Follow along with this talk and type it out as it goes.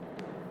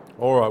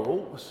All right,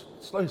 well,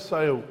 let's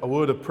say a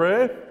word of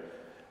prayer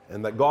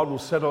and that God will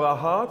settle our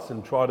hearts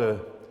and try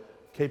to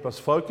keep us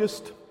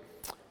focused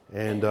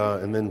and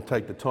then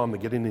take the time to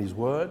get into His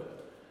Word.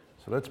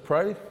 So let's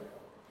pray.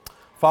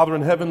 Father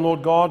in heaven,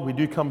 Lord God, we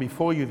do come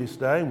before you this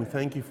day and we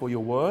thank you for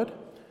your Word.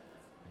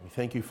 We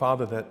thank you,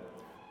 Father, that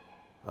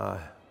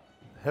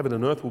heaven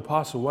and earth will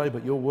pass away,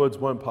 but your words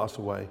won't pass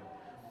away.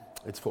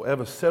 It's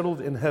forever settled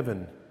in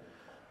heaven.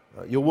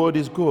 Your Word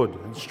is good.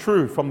 It's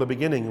true from the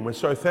beginning and we're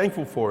so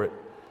thankful for it.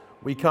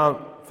 We can't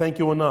thank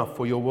you enough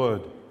for your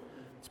Word.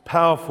 It's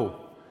powerful,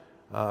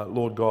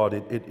 Lord God.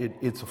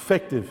 It's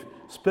effective,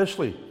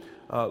 especially,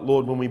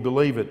 Lord, when we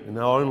believe it in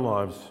our own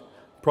lives,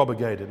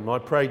 propagate it. And I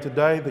pray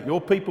today that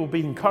your people be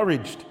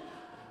encouraged,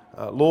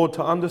 Lord,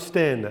 to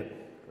understand that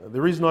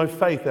there is no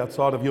faith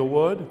outside of your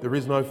Word. There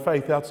is no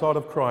faith outside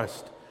of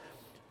Christ.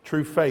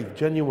 True faith,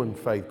 genuine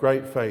faith,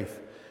 great faith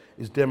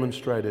is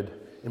demonstrated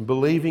in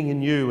believing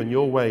in you and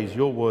your ways,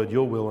 your Word,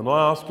 your will. And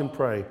I ask and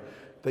pray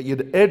that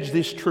you'd edge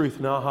this truth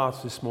in our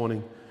hearts this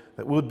morning,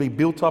 that we'd be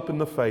built up in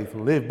the faith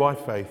and live by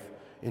faith.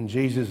 In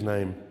Jesus'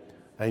 name,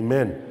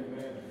 amen.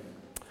 Amen.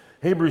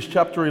 Hebrews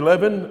chapter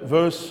 11,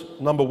 verse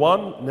number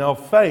 1. Now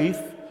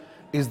faith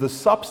is the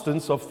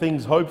substance of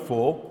things hoped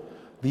for,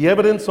 the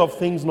evidence of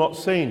things not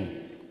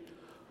seen.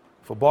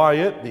 For by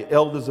it the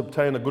elders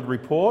obtain a good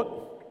report,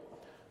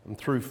 and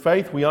through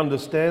faith we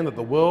understand that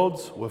the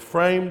worlds were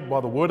framed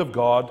by the word of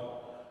God,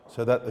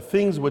 so that the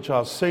things which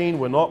are seen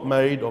were not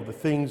made of the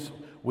things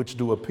which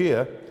do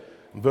appear.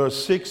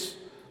 Verse 6,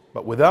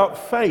 but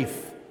without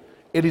faith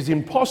it is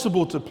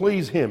impossible to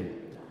please him.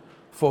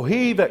 For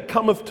he that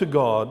cometh to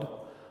God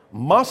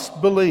must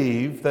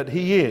believe that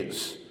he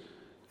is,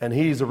 and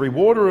he is a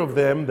rewarder of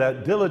them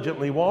that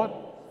diligently what?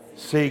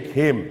 Seek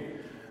him.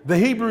 The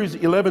Hebrews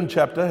 11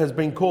 chapter has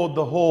been called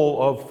the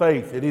Hall of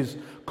Faith. It is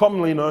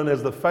commonly known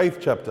as the Faith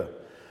chapter.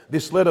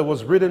 This letter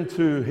was written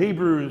to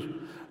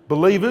Hebrew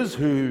believers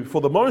who,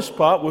 for the most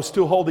part, were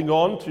still holding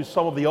on to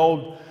some of the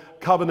old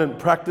covenant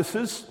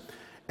practices.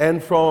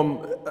 And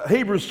from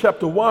Hebrews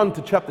chapter 1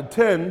 to chapter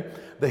 10,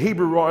 the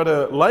Hebrew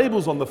writer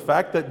labels on the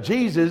fact that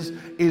Jesus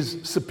is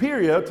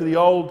superior to the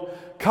old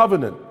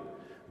covenant.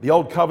 The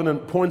old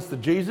covenant points to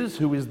Jesus,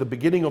 who is the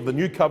beginning of the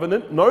new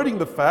covenant, noting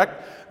the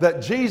fact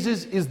that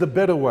Jesus is the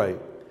better way.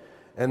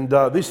 And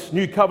this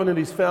new covenant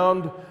is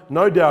found,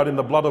 no doubt, in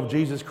the blood of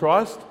Jesus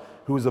Christ,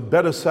 who is a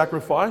better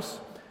sacrifice,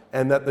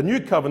 and that the new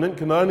covenant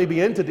can only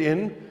be entered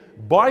in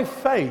by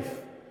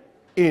faith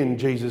in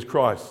Jesus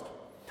Christ.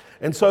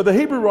 And so the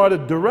Hebrew writer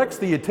directs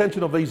the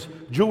attention of these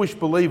Jewish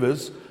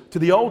believers to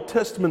the Old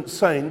Testament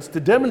saints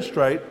to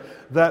demonstrate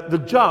that the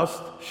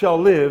just shall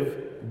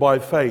live by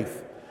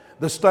faith.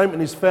 The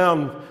statement is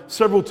found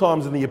several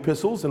times in the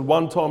epistles, and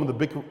one time in the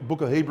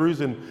book of Hebrews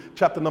in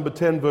chapter number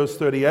 10, verse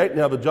 38,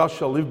 now the just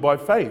shall live by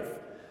faith.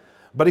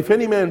 But if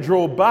any man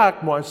draw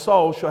back, my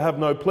soul shall have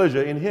no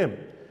pleasure in him.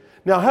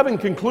 Now, having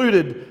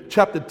concluded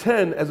chapter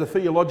 10 as a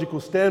theological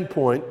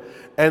standpoint,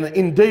 and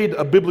indeed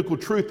a biblical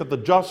truth that the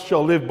just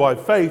shall live by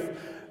faith,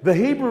 the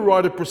Hebrew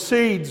writer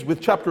proceeds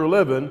with chapter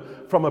 11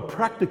 from a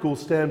practical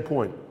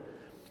standpoint.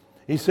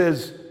 He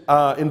says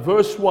in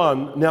verse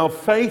 1, now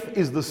faith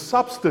is the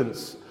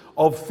substance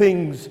of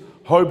things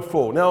hoped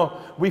for.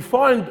 Now, we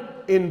find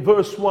in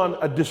verse 1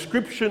 a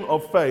description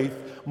of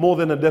faith more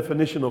than a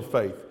definition of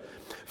faith.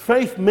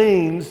 Faith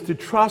means to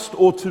trust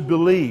or to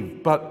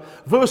believe, but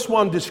verse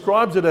 1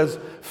 describes it as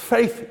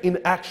faith in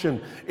action.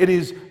 It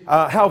is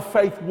how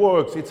faith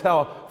works. It's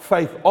how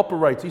faith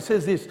operates. He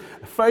says this,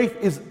 faith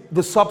is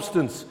the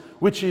substance,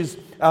 which is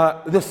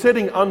the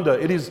setting under.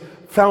 It is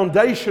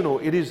foundational.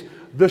 It is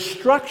the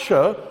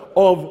structure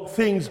of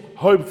things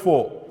hoped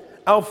for.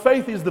 Our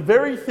faith is the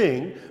very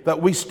thing that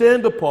we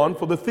stand upon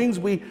for the things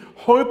we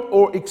hope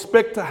or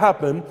expect to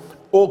happen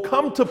or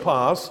come to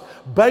pass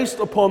based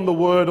upon the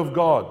Word of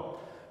God.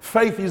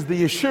 Faith is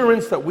the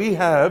assurance that we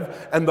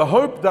have and the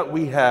hope that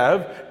we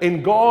have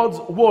in God's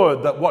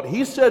Word that what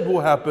He said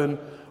will happen.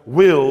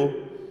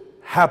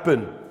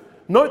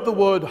 Note the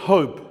word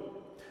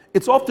hope.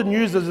 It's often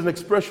used as an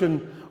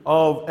expression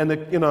of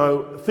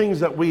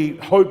things that we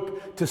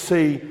hope to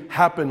see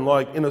happen,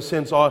 like in a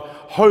sense, I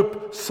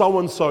hope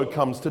so-and-so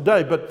comes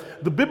today.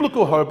 But the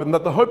biblical hope, and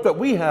that the hope that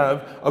we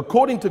have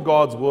according to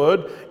God's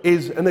Word,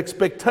 is an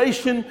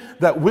expectation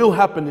that will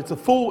happen. It's a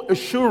full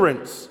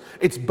assurance.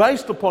 It's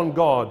based upon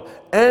God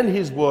and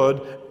His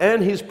Word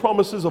and His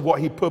promises of what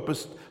He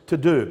purposed to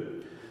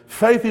do.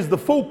 Faith is the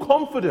full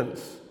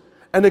confidence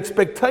and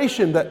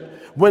expectation that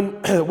when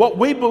what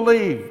we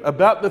believe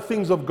about the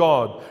things of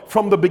God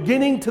from the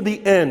beginning to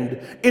the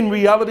end in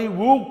reality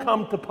will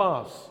come to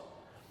pass.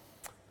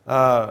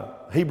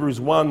 Hebrews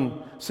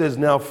 1 says,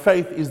 now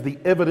faith is the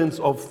evidence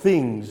of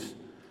things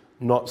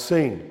not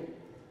seen.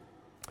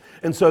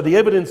 And so the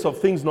evidence of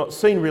things not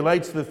seen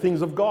relates to the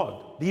things of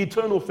God, the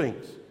eternal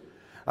things.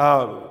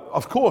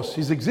 Of course,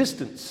 His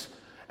existence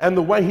and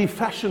the way He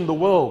fashioned the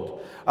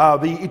world.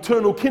 the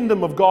eternal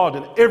kingdom of God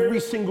and every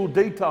single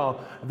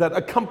detail that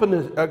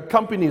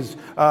accompanies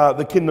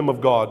the kingdom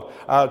of God.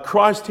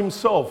 Christ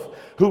himself,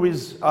 who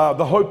is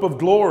the hope of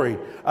glory,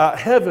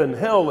 heaven,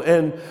 hell,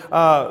 and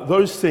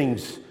those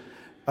things,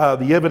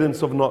 the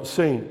evidence of not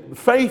seen.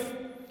 Faith,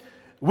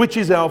 which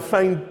is our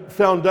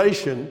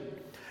foundation,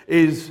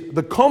 is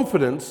the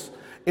confidence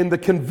in the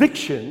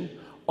conviction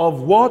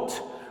of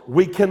what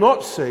we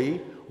cannot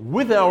see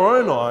with our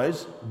own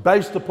eyes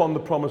based upon the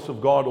promise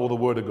of God or the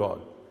Word of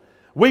God.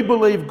 We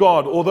believe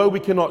God, although we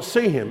cannot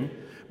see him,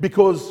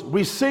 because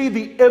we see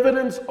the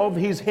evidence of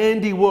his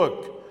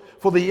handiwork.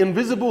 For the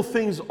invisible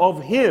things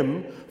of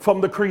him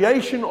from the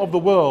creation of the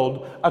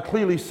world are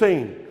clearly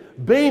seen,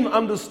 being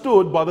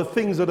understood by the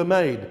things that are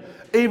made,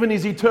 even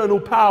his eternal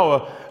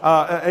power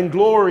and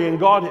glory and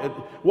Godhead.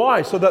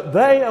 Why? So that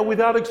they are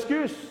without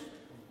excuse.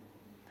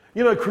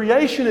 You know,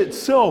 creation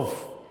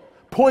itself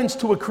points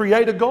to a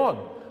creator God.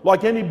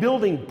 Like any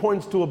building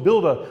points to a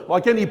builder,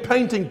 like any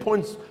painting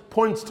points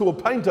to a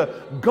painter.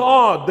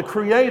 God, the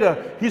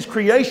creator, his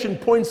creation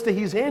points to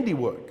his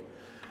handiwork.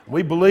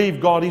 We believe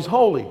God is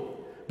holy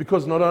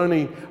because not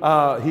only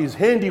his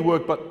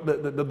handiwork, but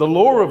the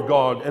law of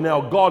God and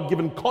our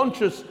God-given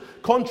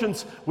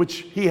conscience, which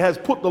he has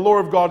put the law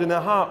of God in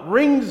our heart,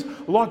 rings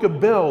like a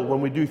bell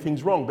when we do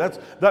things wrong.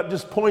 That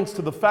just points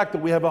to the fact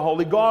that we have a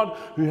holy God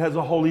who is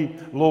a holy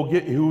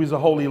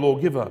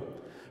lawgiver.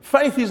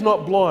 Faith is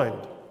not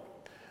blind.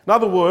 In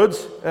other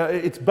words,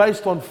 it's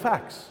based on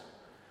facts.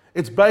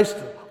 It's based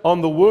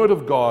on the Word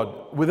of God.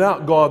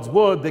 Without God's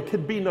Word, there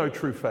could be no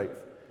true faith.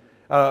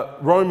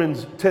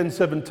 Romans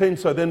 10:17,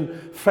 so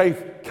then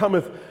faith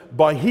cometh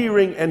by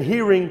hearing, and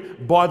hearing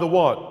by the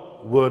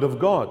what? Word of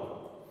God.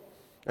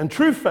 And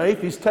true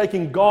faith is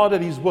taking God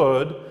at his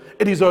word.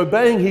 It is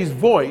obeying his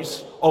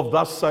voice of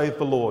thus saith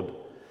the Lord.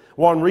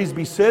 Warren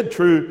Reesby said,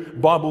 true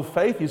Bible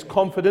faith is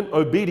confident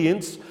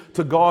obedience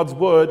to God's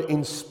word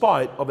in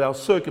spite of our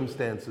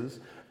circumstances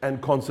and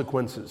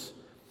consequences.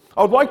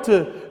 I would like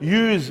to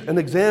use an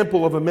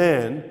example of a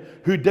man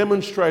who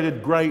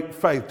demonstrated great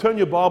faith. Turn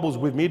your Bibles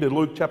with me to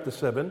Luke chapter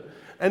 7.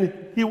 And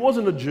he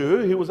wasn't a Jew,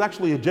 he was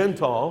actually a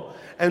Gentile.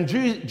 And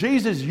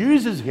Jesus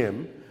uses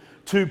him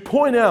to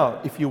point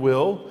out, if you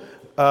will,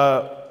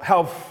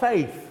 how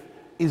faith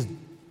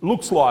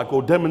looks like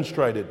or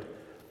demonstrated.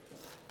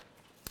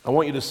 I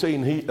want you to see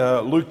in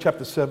Luke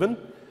chapter 7.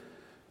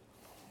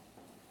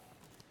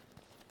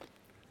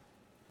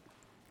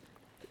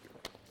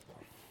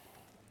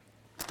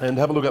 And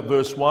have a look at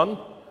verse 1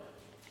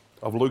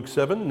 of Luke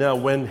 7. Now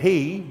when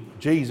he,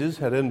 Jesus,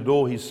 had ended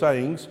all his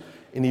sayings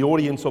in the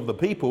audience of the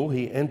people,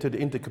 he entered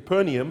into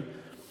Capernaum,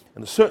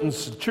 and a certain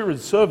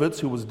centurion's servant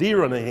who was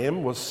dear unto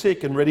him was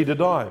sick and ready to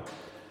die.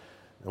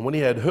 And when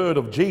he had heard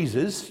of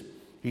Jesus,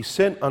 he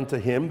sent unto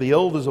him the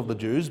elders of the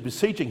Jews,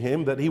 beseeching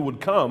him that he would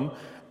come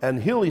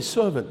and heal his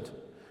servant.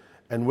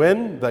 And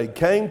when they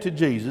came to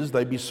Jesus,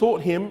 they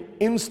besought him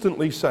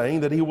instantly,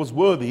 saying that he was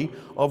worthy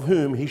of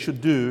whom he should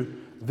do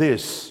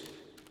this.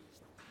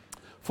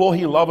 For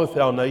he loveth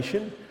our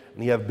nation,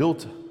 and he have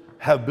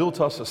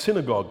built us a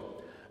synagogue.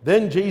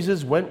 Then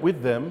Jesus went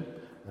with them,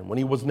 and when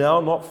he was now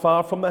not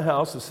far from the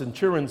house, the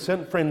centurion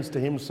sent friends to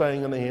him,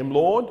 saying unto him,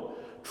 Lord,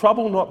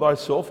 trouble not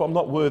thyself, I'm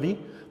not worthy,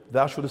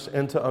 thou shouldest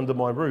enter under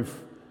my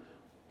roof.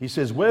 He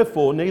says,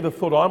 Wherefore, neither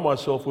thought I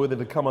myself worthy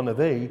to come unto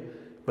thee,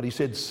 but he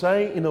said,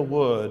 Say in a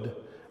word,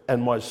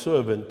 and my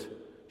servant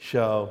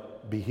shall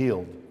be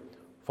healed.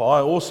 For I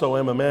also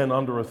am a man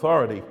under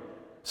authority,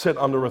 set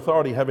under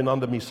authority, having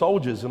under me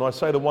soldiers. And I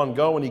say to one,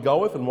 Go, and he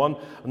goeth, and one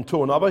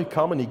unto another,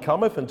 Come, and he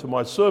cometh, and to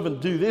my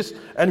servant, Do this,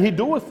 and he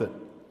doeth it.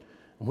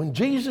 And when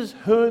Jesus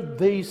heard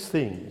these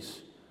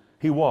things,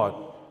 he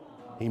what?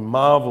 He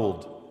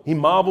marveled. He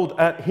marveled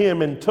at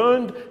him, and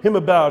turned him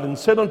about, and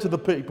said unto the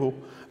people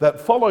that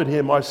followed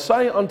him, I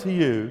say unto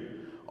you,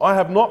 I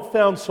have not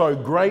found so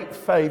great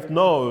faith,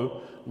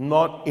 no,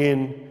 not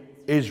in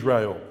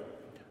Israel.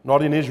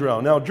 Not in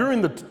Israel. Now,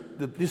 during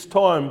this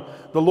time,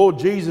 the Lord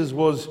Jesus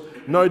was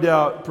no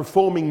doubt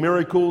performing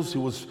miracles. He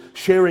was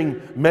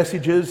sharing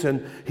messages,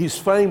 and his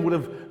fame would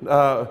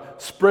have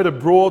spread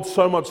abroad,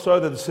 so much so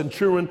that the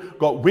centurion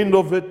got wind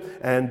of it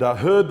and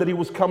heard that he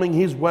was coming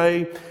his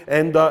way,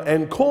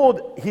 and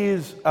called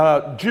his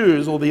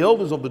Jews, or the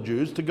elders of the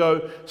Jews, to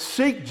go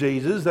seek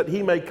Jesus that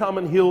he may come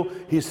and heal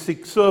his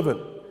sick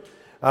servant.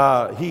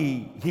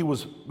 He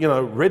was,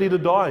 ready to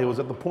die. He was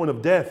at the point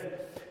of death.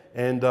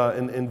 And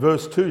in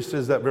verse 2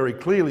 says that very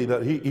clearly,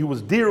 that he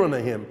was dear unto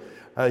him.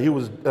 He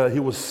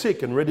was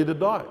sick and ready to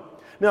die.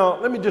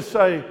 Now, let me just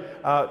say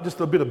just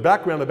a bit of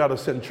background about a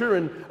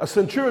centurion. A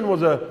centurion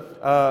was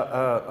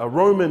a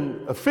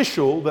Roman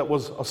official that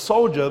was a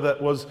soldier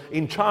that was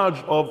in charge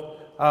of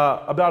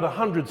about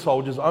 100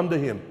 soldiers under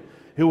him.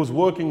 He was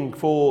working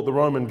for the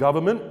Roman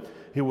government.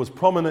 He was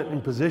prominent in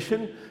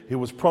position. He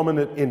was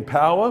prominent in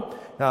power.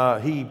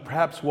 He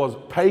perhaps was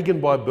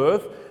pagan by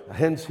birth.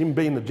 Hence, him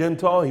being a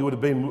Gentile, he would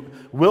have been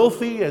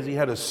wealthy as he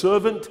had a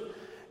servant,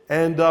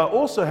 and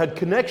also had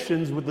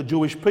connections with the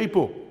Jewish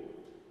people.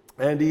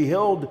 And he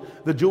held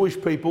the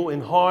Jewish people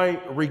in high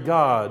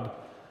regard.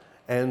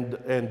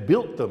 and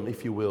built them,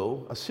 if you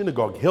will, a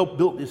synagogue, helped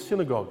build this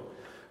synagogue.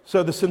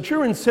 So the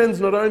centurion sends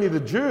not only the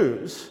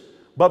Jews,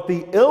 but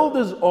the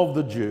elders of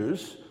the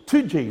Jews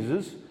to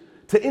Jesus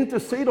to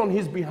intercede on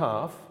his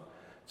behalf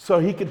so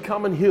he could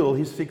come and heal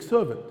his sick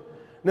servant.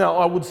 Now,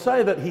 I would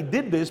say that he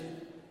did this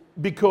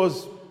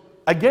because,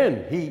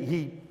 again,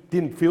 he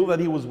didn't feel that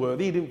he was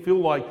worthy. He didn't feel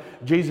like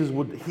Jesus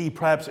would heal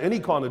perhaps any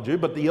kind of Jew,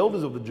 but the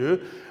elders of the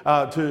Jew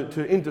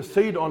to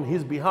intercede on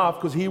his behalf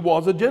because he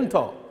was a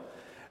Gentile.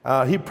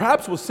 He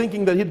perhaps was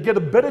thinking that he'd get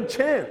a better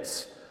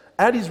chance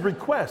at his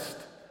request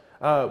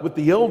with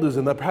the elders,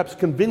 and they perhaps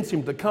convince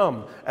him to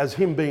come as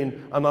him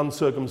being an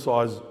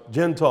uncircumcised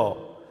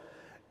Gentile.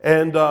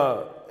 And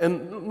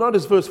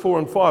notice verse 4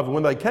 and 5. And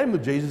when they came to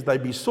Jesus, they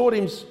besought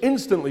him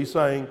instantly,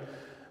 saying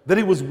that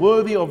he was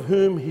worthy of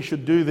whom he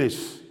should do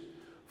this,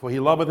 for he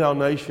loveth our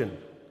nation,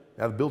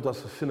 and hath built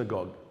us a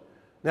synagogue.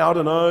 Now, I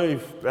don't know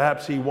if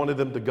perhaps he wanted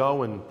them to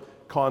go and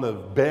kind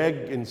of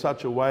beg in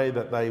such a way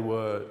that they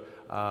were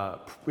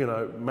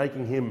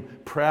making him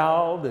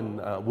proud and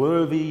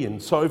worthy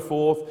and so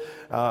forth.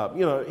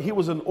 He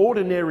was an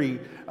ordinary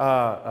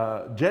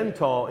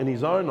Gentile in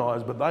his own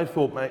eyes, but they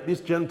thought, mate, this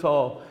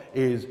Gentile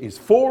is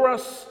for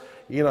us.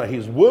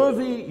 He's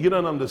worthy. You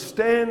don't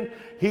understand.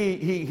 He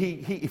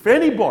if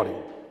anybody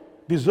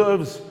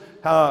deserves,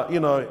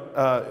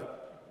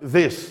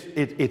 this,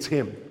 it's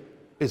him.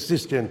 It's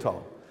this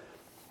Gentile.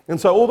 And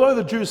so, although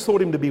the Jews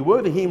thought him to be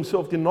worthy, he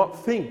himself did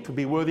not think to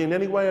be worthy in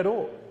any way at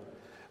all.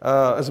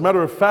 As a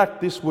matter of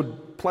fact, this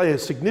would play a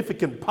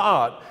significant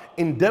part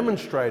in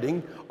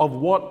demonstrating of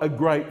what a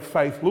great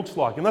faith looks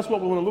like. And that's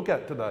what we want to look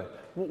at today.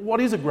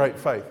 What is a great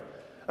faith?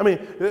 I mean,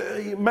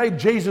 it made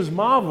Jesus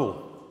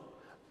marvel.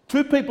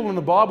 Two people in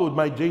the Bible who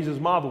made Jesus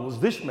marvel was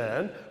this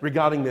man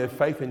regarding their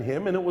faith in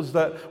him, and it was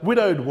that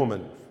widowed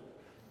woman.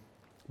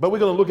 But we're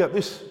going to look at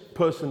this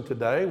person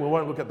today. We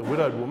won't look at the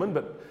widowed woman,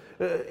 but,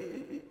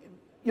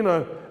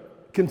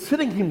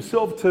 considering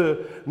himself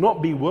to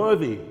not be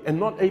worthy and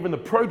not even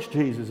approach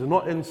Jesus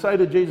and say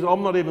to Jesus,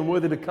 I'm not even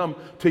worthy to come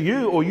to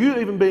you, or you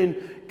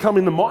even come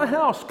into my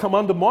house, come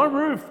under my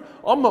roof.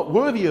 I'm not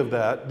worthy of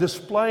that,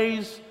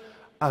 displays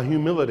a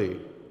humility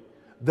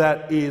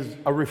that is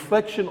a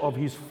reflection of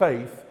his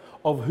faith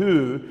of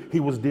who he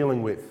was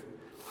dealing with.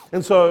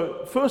 And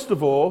so, first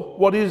of all,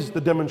 what is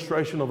the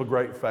demonstration of a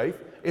great faith?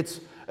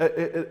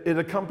 It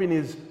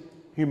accompanies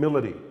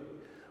humility.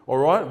 All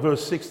right,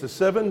 verse 6 to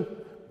 7,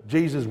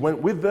 Jesus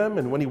went with them,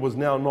 and when he was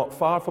now not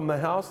far from the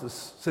house, the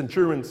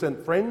centurion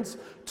sent friends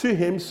to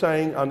him,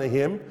 saying unto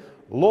him,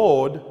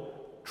 Lord,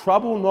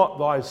 trouble not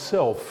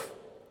thyself,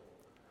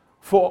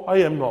 for I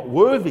am not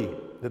worthy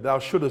that thou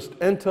shouldest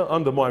enter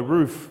under my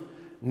roof.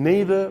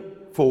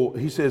 Wherefore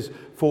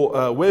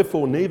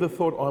neither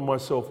thought I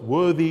myself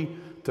worthy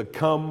to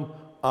come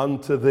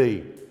unto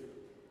thee.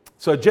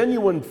 So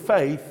genuine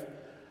faith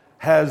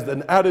has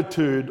an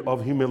attitude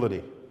of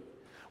humility.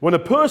 When a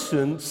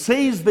person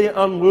sees their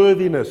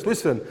unworthiness,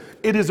 listen,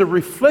 it is a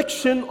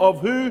reflection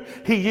of who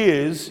he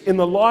is in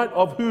the light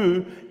of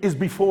who is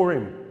before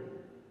him.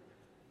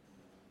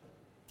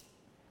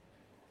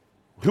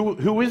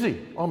 Who is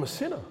he? I'm a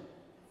sinner.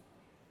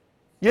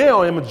 Yeah,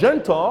 I am a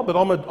Gentile, but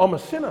I'm a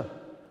sinner.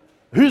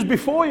 Who's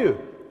before you?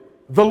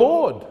 The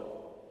Lord.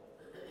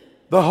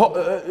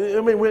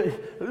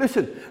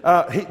 Listen,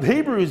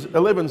 Hebrews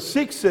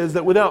 11:6 says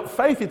that without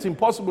faith it's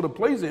impossible to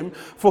please him,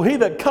 for he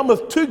that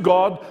cometh to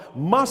God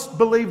must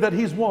believe that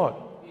he's what?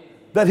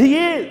 That he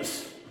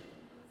is.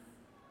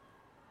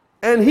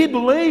 And he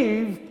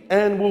believed,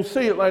 and we'll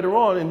see it later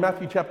on in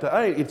Matthew chapter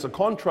 8, it's a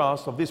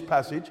contrast of this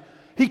passage,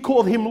 he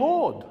called him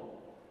Lord.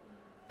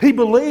 He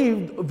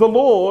believed the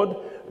Lord,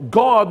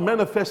 God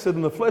manifested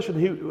in the flesh, and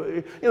he,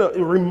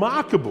 a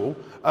remarkable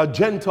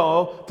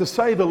Gentile, to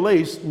say the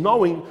least,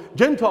 knowing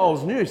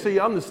Gentiles knew. See,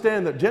 you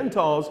understand that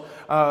Gentiles,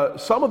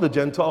 some of the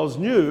Gentiles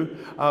knew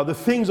the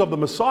things of the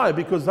Messiah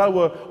because they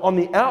were on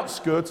the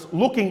outskirts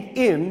looking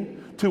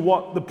in to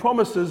what the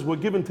promises were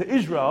given to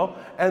Israel,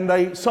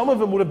 and some of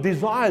them would have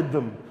desired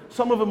them.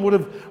 Some of them would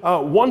have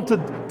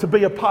wanted to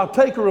be a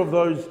partaker of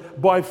those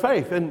by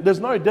faith. And there's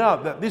no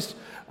doubt that this,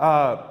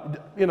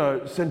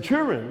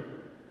 centurion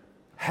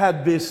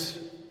had this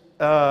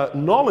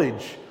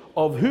knowledge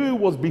of who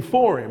was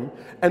before him,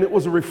 and it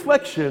was a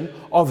reflection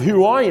of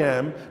who I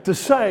am to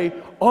say,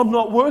 I'm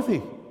not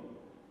worthy.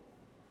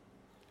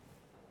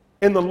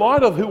 In the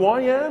light of who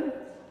I am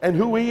and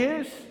who he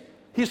is,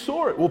 he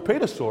saw it. Well,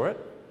 Peter saw it.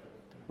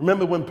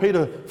 Remember when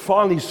Peter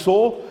finally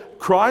saw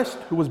Christ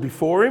who was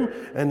before him,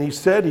 and he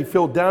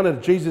fell down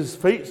at Jesus'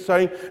 feet,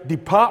 saying,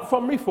 depart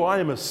from me, for I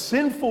am a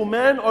sinful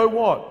man, O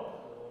what?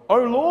 O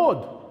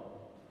Lord.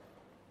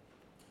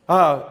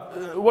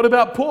 What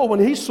about Paul when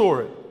he saw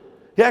it?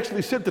 He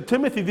actually said to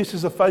Timothy, this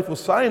is a faithful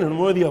saying and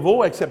worthy of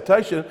all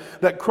acceptation,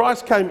 that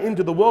Christ came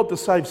into the world to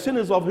save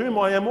sinners, of whom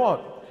I am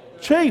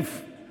what?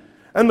 Chief.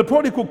 And the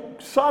prodigal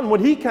son,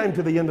 when he came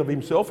to the end of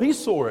himself, he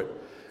saw it.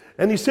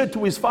 And he said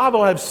to his father,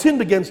 I have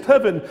sinned against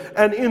heaven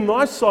and in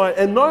thy sight,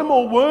 and no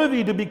more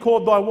worthy to be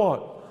called thy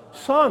what?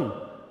 Son.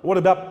 What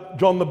about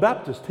John the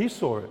Baptist? He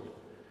saw it.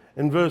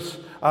 In verse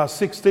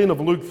 16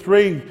 of Luke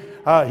 3,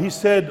 he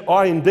said,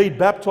 I indeed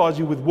baptize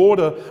you with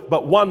water,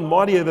 but one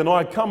mightier than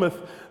I cometh,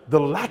 the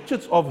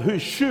latchets of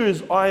whose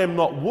shoes I am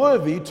not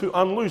worthy to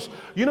unloose.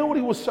 You know what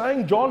he was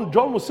saying, John?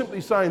 John was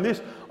simply saying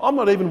this, I'm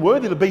not even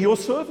worthy to be your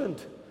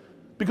servant.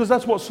 Because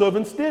that's what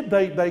servants did.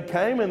 They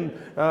came and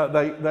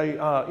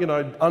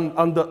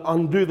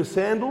undo the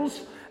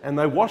sandals and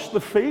they washed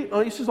the feet.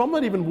 And he says, I'm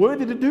not even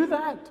worthy to do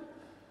that.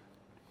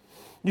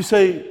 You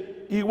see,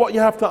 what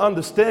you have to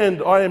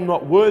understand, I am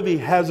not worthy,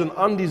 has an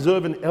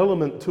undeserving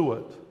element to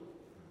it.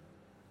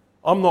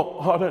 I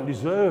don't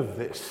deserve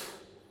this.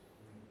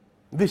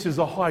 This is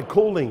a high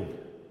calling.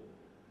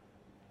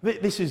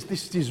 This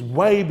is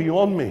way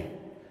beyond me.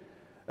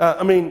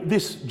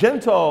 This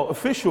Gentile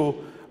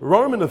official,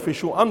 Roman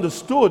official,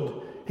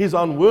 understood his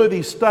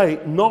unworthy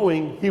state,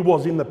 knowing he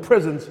was in the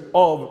presence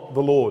of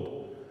the Lord.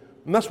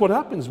 And that's what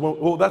happens.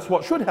 Well, that's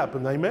what should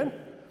happen, amen?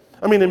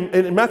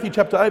 In Matthew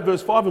chapter 8,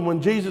 verse 5, and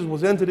when Jesus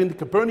was entered into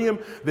Capernaum,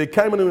 there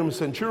came unto him a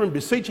centurion,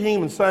 beseeching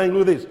him and saying,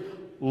 look at this,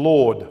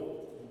 Lord.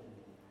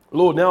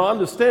 Lord. Now, I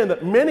understand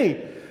that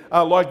many,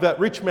 like that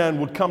rich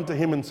man, would come to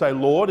him and say,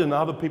 Lord, and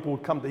other people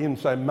would come to him and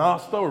say,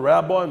 Master, or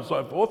Rabbi, and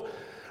so forth.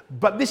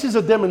 But this is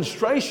a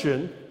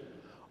demonstration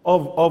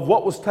of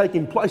what was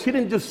taking place. He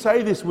didn't just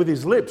say this with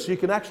his lips. You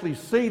can actually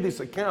see this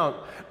account.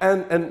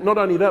 And not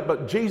only that,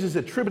 but Jesus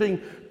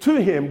attributing to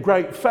him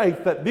great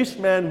faith that this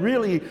man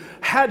really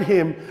had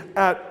him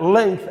at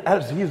length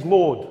as his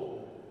Lord.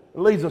 It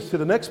leads us to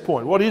the next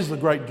point. What is the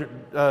great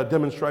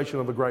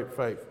demonstration of a great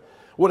faith?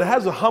 Well, it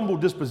has a humble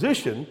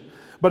disposition,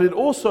 but it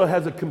also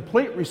has a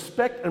complete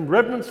respect and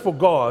reverence for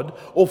God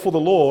or for the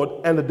Lord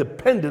and a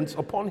dependence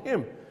upon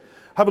him.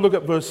 Have a look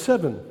at verse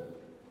 7.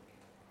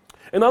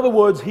 In other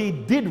words, he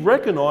did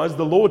recognize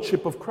the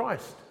lordship of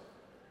Christ.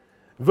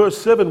 Verse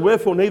 7,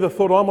 wherefore neither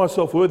thought I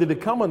myself worthy to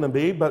come unto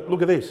thee, but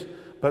look at this,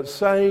 but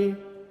say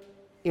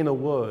in a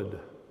word.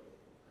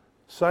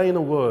 Say in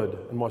a word,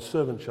 and my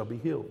servant shall be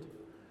healed.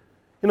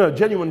 You know,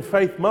 genuine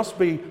faith must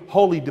be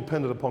wholly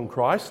dependent upon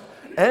Christ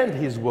and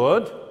his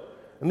word.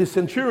 And this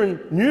centurion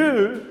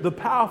knew the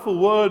powerful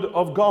word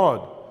of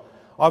God.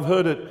 I've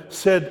heard it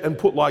said and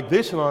put like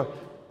this, and I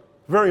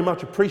very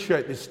much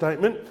appreciate this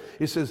statement.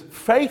 It says,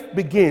 faith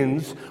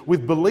begins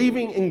with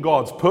believing in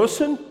God's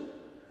person,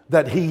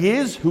 that he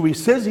is who he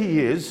says he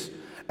is,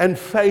 and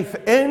faith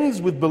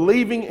ends with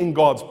believing in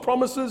God's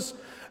promises,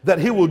 that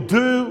he will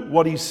do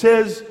what he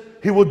says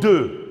he will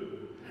do.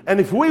 And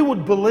if we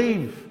would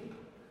believe,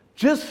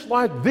 just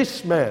like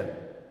this man,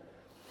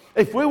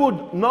 if we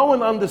would know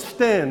and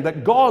understand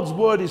that God's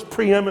word is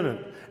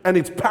preeminent and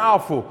it's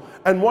powerful,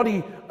 and what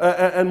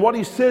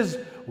he says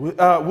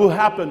will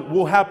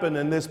happen,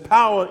 and there's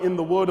power in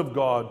the word of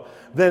God,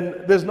 then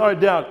there's no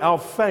doubt our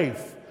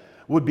faith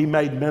would be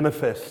made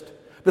manifest.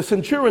 The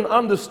centurion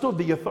understood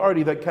the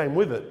authority that came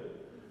with it.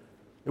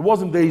 It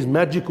wasn't these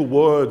magical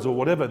words or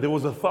whatever. There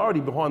was authority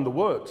behind the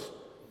words,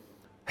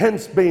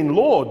 hence being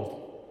Lord.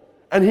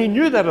 And he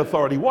knew that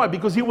authority. Why?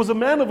 Because he was a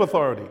man of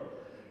authority.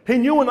 He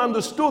knew and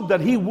understood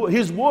that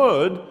his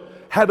word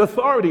had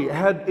authority.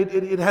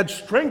 It had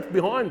strength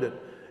behind it.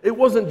 It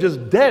wasn't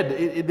just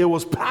dead. There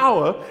was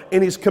power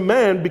in his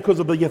command because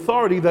of the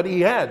authority that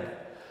he had.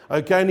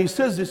 Okay, and he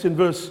says this in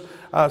verse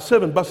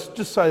 7, but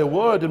just say a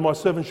word and my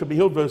servant shall be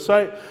healed. Verse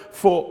 8,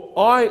 for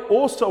I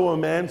also am a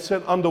man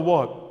sent under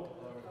what?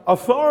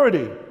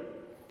 Authority,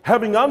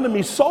 having under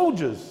me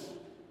soldiers.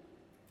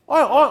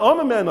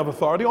 I'm a man of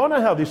authority. I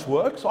know how this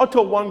works. I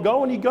tell one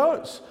go and he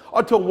goes.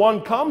 I tell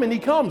one come and he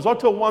comes. I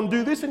tell one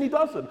do this and he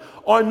does it.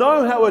 I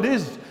know how it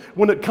is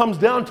when it comes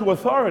down to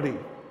authority.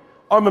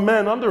 I'm a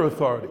man under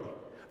authority.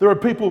 There are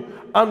people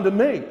under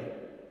me.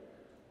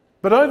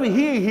 But over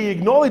here, he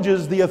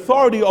acknowledges the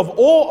authority of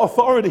all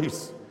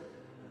authorities.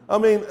 I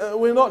mean,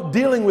 we're not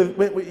dealing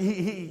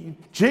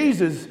with...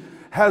 Jesus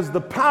has the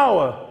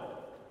power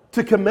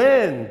to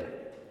command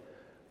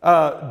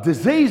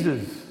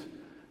diseases,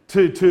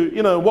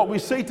 to what we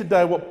see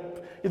today,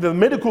 the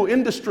medical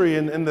industry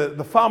and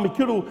the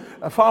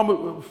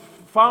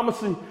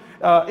pharmacy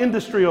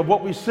industry of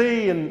what we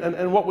see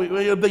and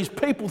what these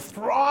people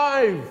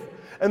thrive,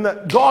 and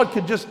that God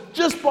could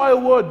just by a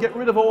word get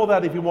rid of all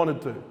that if he wanted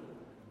to.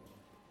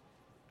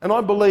 And I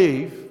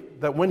believe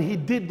that when he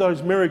did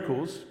those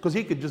miracles, because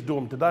he could just do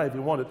them today if he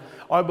wanted,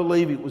 I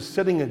believe it was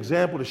setting an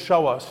example to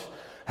show us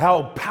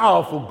how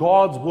powerful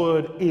God's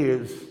word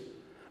is,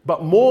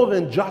 but more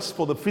than just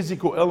for the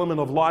physical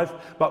element of life,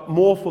 but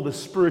more for the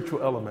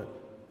spiritual element.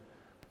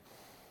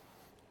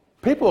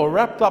 People are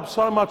wrapped up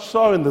so much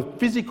so in the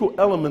physical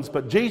elements,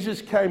 but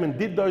Jesus came and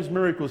did those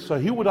miracles so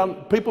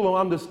people will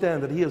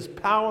understand that he has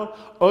power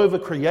over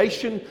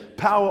creation,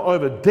 power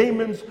over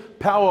demons,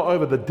 power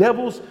over the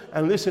devils,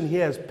 and listen, he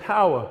has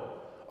power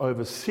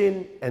over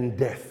sin and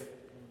death.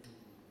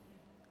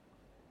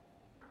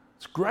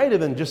 It's greater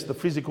than just the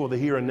physical, the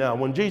here and now.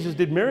 When Jesus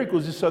did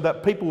miracles, it's so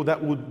that people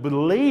that would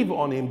believe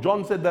on him,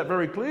 John said that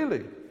very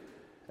clearly,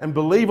 and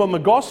believe on the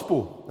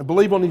gospel and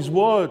believe on his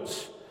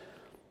words.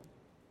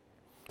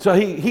 So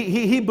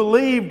he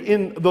believed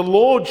in the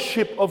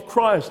lordship of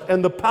Christ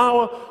and the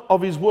power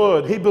of his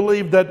word. He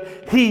believed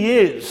that he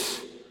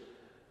is.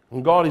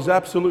 And God is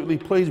absolutely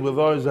pleased with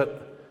those that,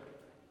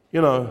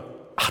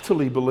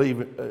 utterly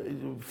believe,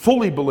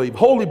 fully believe,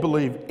 wholly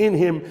believe in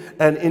him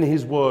and in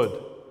his word.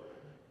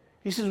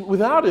 He says,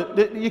 without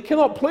it, you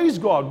cannot please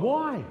God.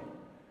 Why?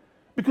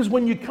 Because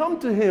when you come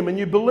to him and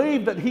you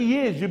believe that he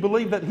is, you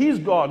believe that he's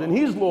God and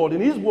he's Lord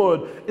and his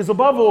word is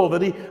above all,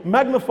 that he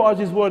magnifies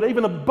his word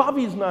even above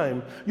his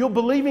name, you're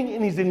believing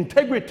in his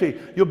integrity,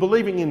 you're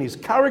believing in his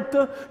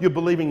character, you're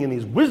believing in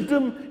his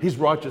wisdom, his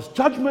righteous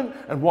judgment,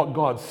 and what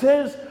God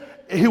says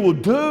he will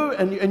do,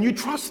 and you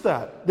trust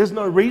that. There's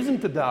no reason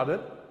to doubt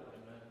it.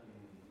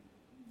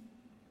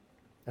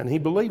 And he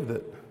believed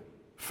it.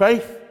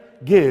 Faith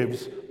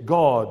gives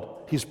God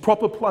his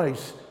proper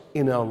place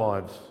in our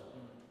lives.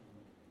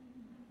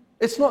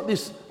 It's not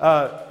this,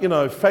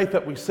 faith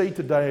that we see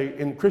today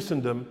in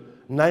Christendom,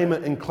 name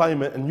it and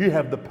claim it, and you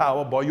have the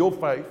power by your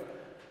faith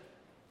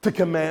to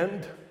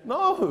command.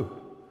 No.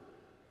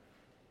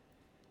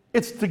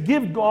 It's to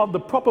give God the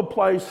proper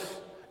place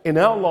in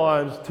our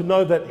lives to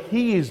know that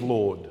he is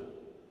Lord.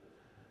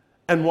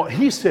 And what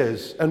he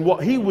says and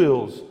what he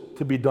wills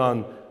to be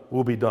done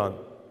will be done.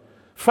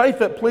 Faith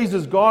that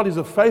pleases God is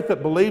a faith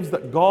that believes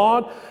that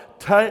God,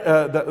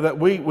 that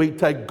we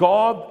take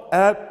God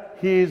at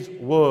his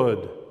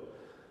word.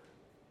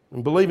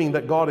 And believing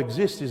that God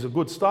exists is a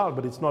good start,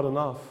 but it's not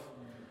enough.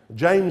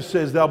 James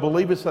says, thou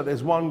believest that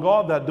there's one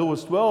God, thou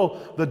doest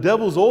well. The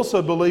devils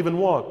also believe in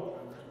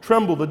what?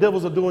 Tremble. The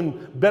devils are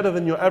doing better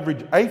than your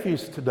average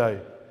atheist today.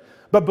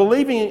 But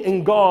believing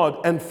in God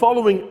and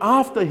following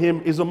after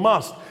him is a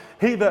must.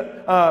 He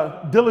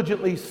that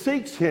diligently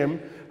seeks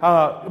him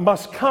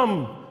must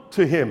come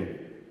to him.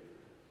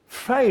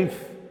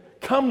 Faith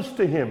comes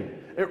to him.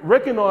 It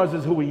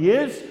recognizes who he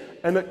is,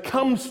 and it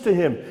comes to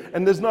him.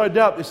 And there's no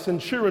doubt this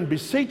centurion,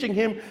 beseeching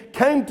him,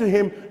 came to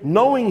him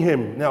knowing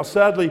him. Now,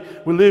 sadly,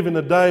 we live in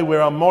a day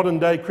where our modern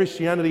day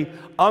Christianity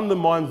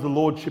undermines the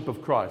lordship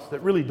of Christ.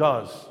 It really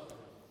does.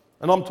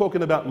 And I'm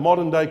talking about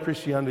modern day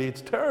Christianity.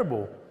 It's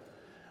terrible.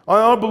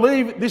 I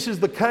believe this is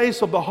the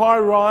case of the high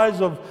rise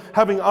of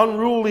having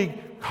unruly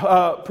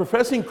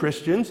professing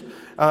Christians,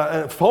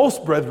 false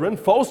brethren,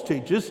 false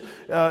teachers,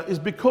 is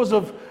because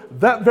of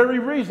that very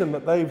reason,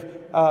 that they've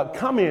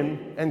come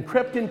in and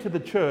crept into the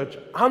church,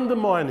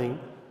 undermining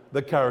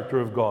the character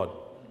of God.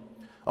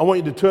 I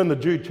want you to turn to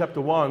Jude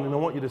chapter 1, and I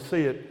want you to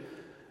see it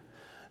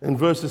in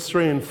verses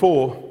 3 and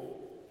 4.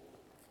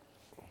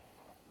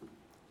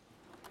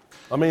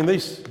 I mean,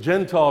 this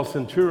Gentile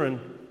centurion,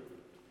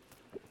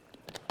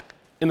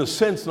 in a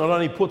sense, not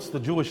only puts the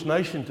Jewish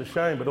nation to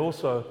shame, but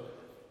also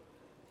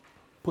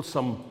puts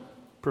some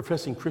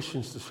professing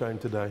Christians to shame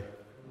today.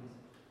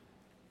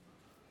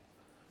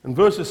 In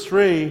verses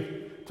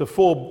 3 to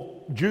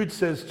 4, Jude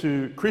says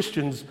to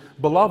Christians,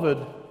 beloved,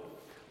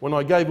 when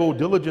I gave all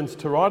diligence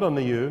to write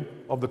unto you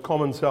of the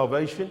common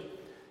salvation, he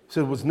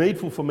said it was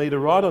needful for me to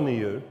write unto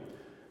you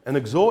and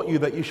exhort you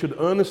that you should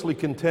earnestly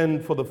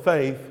contend for the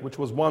faith which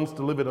was once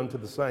delivered unto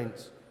the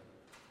saints.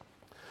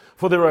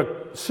 For there are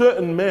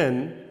certain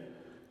men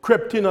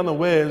crept in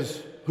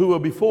unawares who were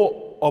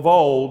before of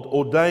old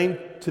ordained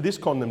to this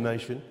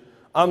condemnation,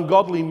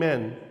 ungodly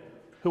men.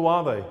 Who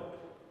are they?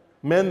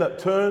 Men that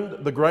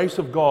turned the grace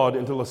of God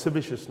into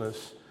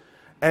lasciviousness,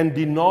 and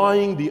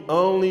denying the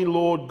only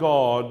Lord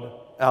God,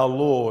 our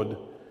Lord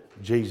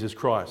Jesus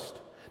Christ.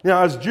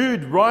 Now, as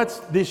Jude writes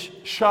this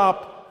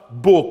sharp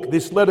book,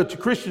 this letter to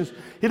Christians,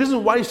 he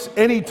doesn't waste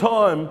any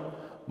time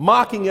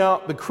marking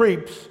out the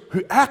creeps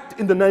who act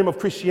in the name of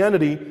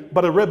Christianity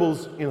but are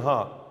rebels in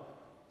heart.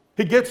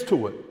 He gets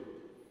to it.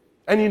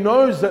 And he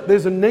knows that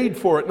there's a need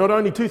for it, not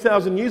only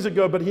 2,000 years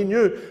ago, but he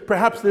knew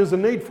perhaps there's a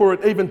need for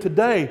it even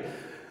today.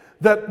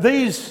 That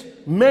these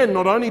men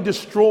not only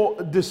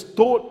distort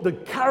the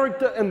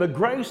character and the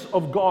grace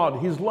of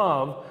God, his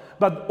love,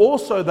 but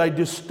also they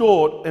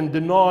distort and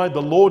deny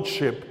the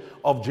lordship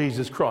of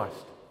Jesus Christ.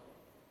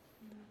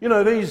 You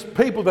know, these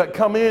people that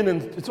come in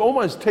and it's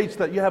almost teach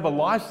that you have a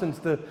license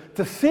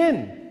to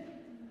sin.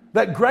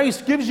 That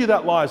grace gives you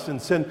that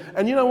license.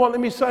 And you know what, let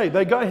me say,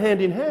 they go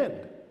hand in hand.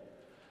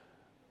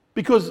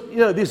 Because,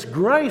 this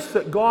grace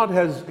that God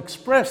has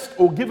expressed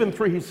or given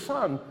through his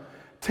Son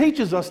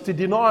teaches us to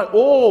deny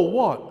all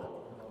what?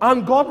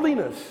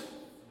 Ungodliness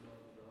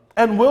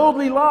and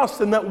worldly lust,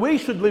 and that we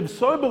should live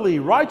soberly,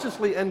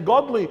 righteously, and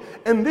godly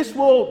in this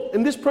world,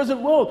 in this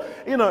present world.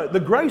 The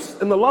grace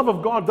and the love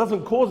of God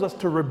doesn't cause us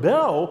to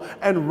rebel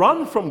and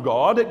run from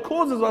God. It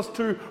causes us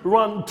to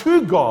run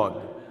to God,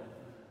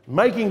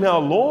 making him our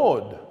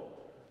Lord,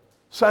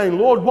 saying,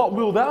 Lord, what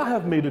will thou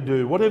have me to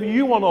do? Whatever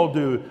you want, I'll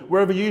do.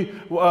 Whatever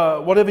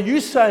you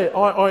say,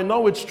 I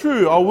know it's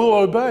true. I will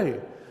obey.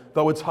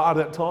 Though it's hard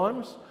at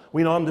times,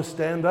 we don't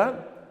understand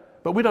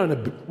that, but we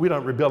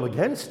don't rebel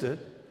against it.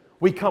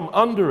 We come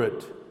under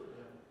it.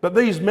 But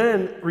these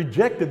men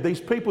rejected these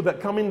people that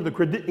come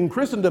into in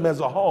Christendom as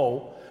a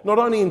whole, not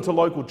only into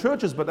local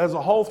churches, but as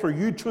a whole through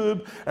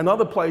YouTube and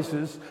other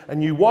places,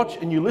 and you watch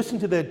and you listen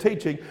to their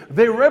teaching.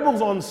 They're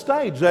rebels on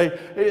stage. They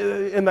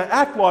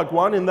act like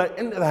one, and they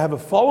have a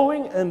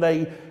following, and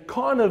they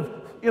kind of,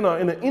 in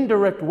an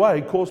indirect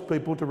way, cause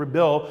people to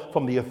rebel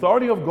from the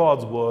authority of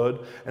God's word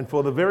and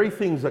for the very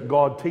things that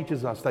God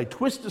teaches us. They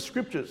twist the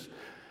scriptures.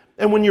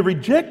 And when you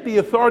reject the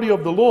authority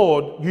of the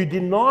Lord, you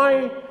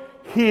deny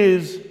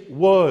His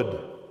word.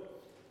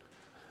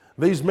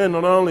 These men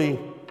not only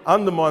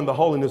undermine the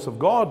holiness of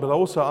God, but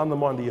also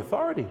undermine the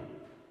authority.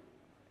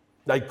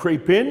 They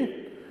creep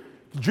in.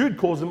 Jude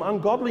calls them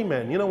ungodly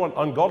men. You know what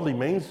ungodly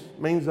means?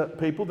 Means that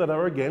people that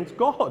are against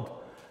God.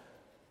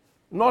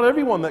 Not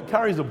everyone that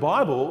carries a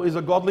Bible is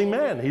a godly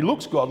man. He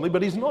looks godly,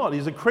 but he's not.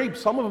 He's a creep.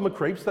 Some of them are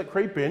creeps that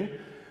creep in,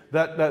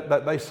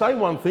 that they say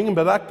one thing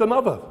but act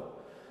another.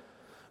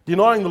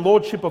 Denying the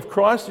lordship of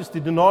Christ is to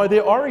deny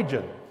their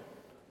origin.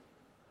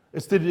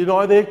 It's to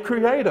deny their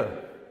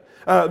creator.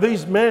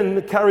 These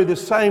men carry the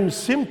same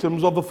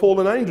symptoms of the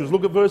fallen angels.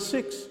 Look at verse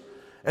 6.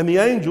 And the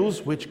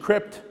angels which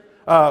kept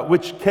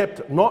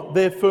not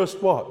their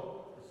first what?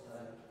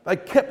 They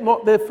kept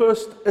not their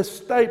first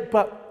estate,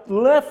 but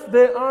left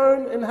their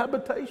own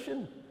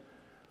habitation.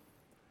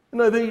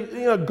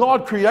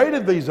 God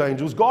created these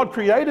angels. God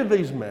created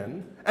these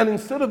men. And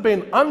instead of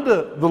being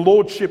under the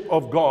lordship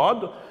of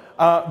God,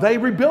 they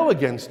rebel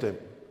against Him.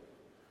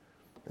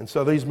 And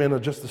so these men are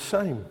just the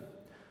same.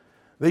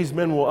 These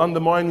men will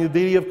undermine the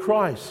deity of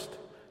Christ.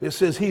 It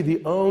says here,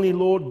 the only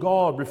Lord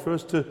God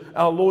refers to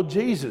our Lord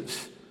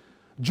Jesus.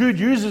 Jude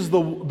uses the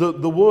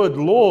word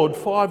Lord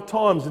 5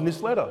 times in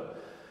this letter.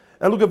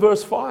 And look at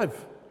verse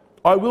 5.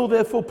 I will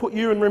therefore put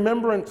you in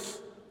remembrance,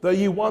 though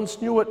you once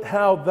knew it,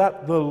 how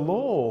that the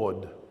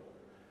Lord,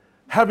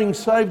 having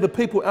saved the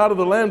people out of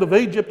the land of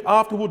Egypt,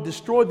 afterward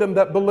destroyed them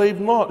that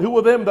believed not. Who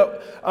were them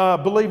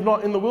that believed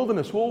not in the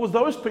wilderness? Well, it was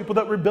those people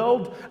that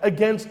rebelled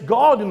against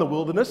God in the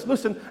wilderness,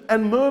 listen,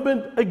 and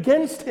murmured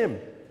against Him.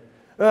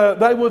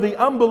 They were the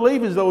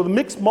unbelievers, they were the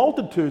mixed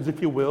multitudes,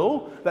 if you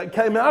will, that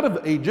came out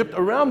of Egypt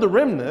around the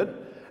remnant,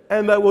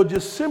 and they were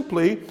just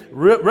simply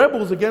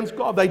rebels against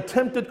God. They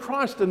tempted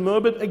Christ and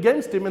murmured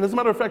against Him. And as a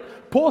matter of fact,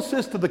 Paul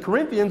says to the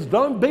Corinthians,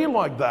 don't be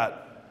like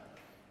that.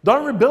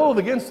 Don't rebel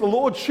against the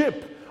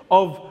lordship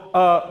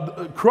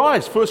of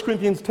Christ. 1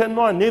 Corinthians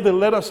 10:9, neither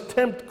let us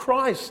tempt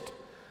Christ,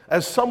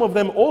 as some of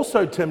them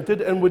also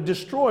tempted and were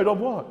destroyed of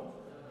what?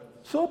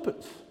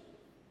 Serpents.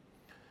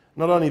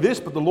 Not only this,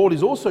 but the Lord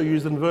is also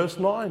used in verse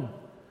 9.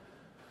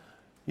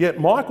 Yet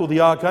Michael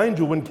the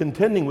archangel, when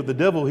contending with the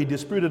devil, he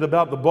disputed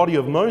about the body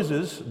of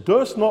Moses,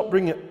 durst not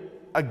bring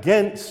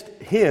against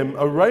him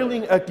a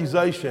railing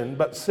accusation,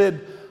 but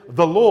said,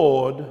 the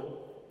Lord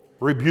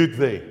rebuke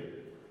thee.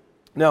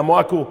 Now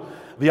Michael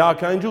the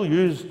archangel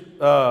used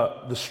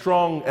the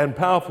strong and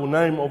powerful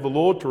name of the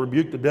Lord to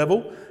rebuke the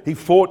devil. He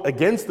fought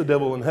against the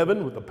devil in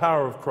heaven with the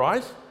power of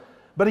Christ,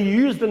 but he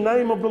used the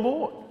name of the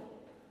Lord.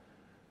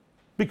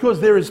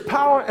 Because there is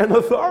power and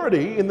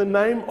authority in the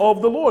name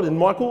of the Lord. And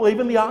Michael,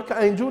 even the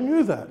archangel,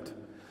 knew that.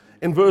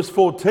 In verse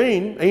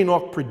 14,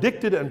 Enoch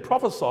predicted and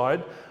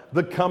prophesied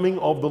the coming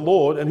of the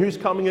Lord. And who's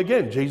coming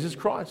again? Jesus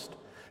Christ.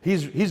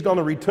 He's going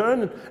to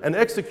return and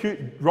execute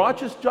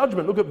righteous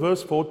judgment. Look at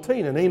verse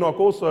 14. And Enoch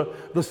also,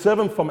 the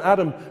seventh from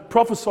Adam,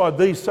 prophesied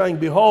these, saying,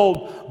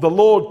 behold, the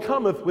Lord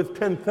cometh with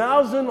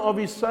 10,000 of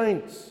his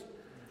saints.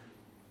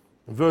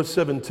 In verse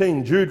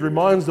 17, Jude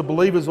reminds the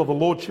believers of the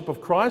lordship of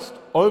Christ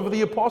over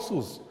the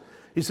apostles.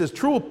 He says,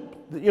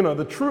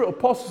 the true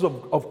apostles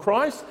of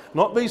Christ,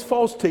 not these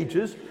false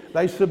teachers,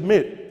 they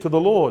submit to the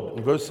Lord.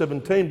 In verse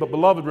 17, but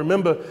beloved,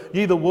 remember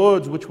ye the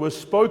words which were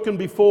spoken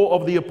before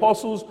of the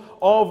apostles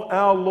of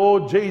our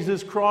Lord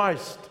Jesus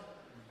Christ.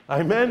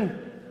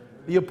 Amen.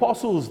 The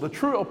apostles, the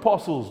true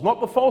apostles, not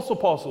the false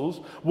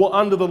apostles, were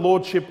under the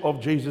lordship of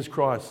Jesus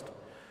Christ.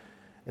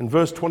 In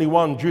verse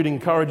 21, Jude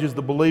encourages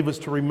the believers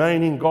to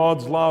remain in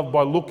God's love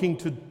by looking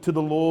to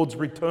the Lord's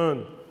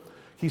return.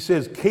 He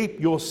says, keep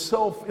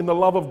yourself in the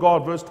love of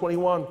God, verse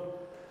 21,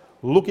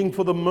 looking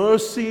for the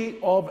mercy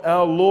of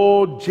our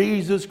Lord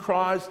Jesus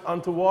Christ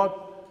unto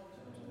what?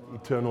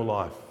 Eternal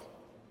life.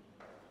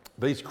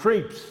 These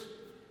creeps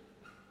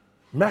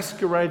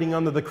masquerading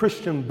under the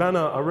Christian banner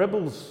are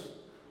rebels.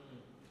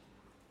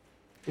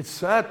 It's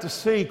sad to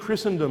see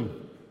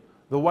Christendom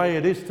the way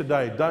it is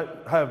today, don't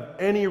have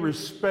any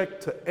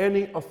respect to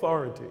any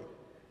authority.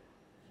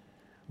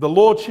 The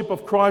lordship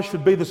of Christ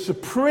should be the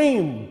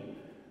supreme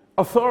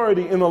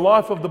authority in the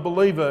life of the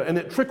believer, and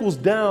it trickles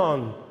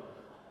down.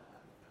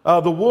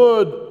 The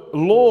word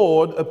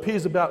Lord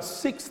appears about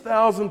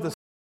 6,000 to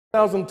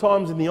 7,000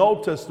 times in the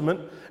Old Testament.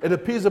 It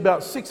appears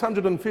about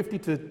 650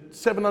 to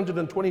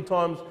 720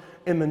 times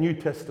in the New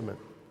Testament.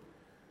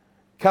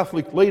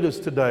 Catholic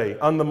leaders today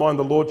undermine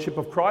the lordship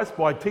of Christ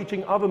by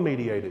teaching other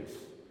mediators.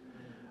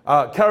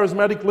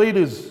 Charismatic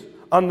leaders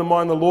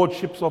undermine the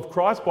lordships of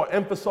Christ by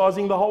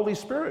emphasizing the Holy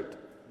Spirit.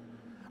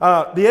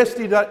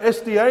 The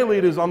SDA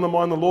leaders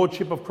undermine the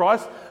lordship of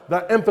Christ. They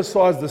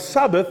emphasize the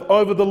Sabbath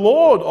over the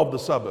Lord of the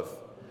Sabbath.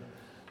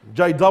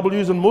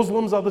 JWs and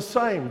Muslims are the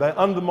same. They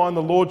undermine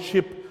the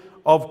lordship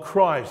of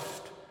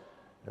Christ,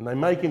 and they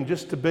make him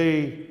just to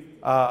be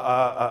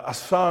a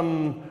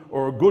son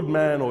or a good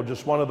man or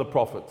just one of the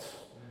prophets.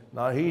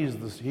 No, he's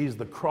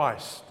the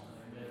Christ.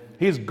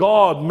 He's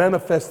God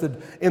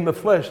manifested in the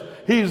flesh.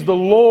 He's the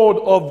Lord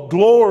of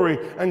glory,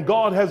 and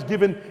God has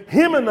given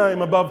him a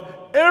name above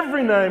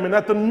every name, and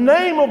at the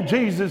name of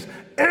Jesus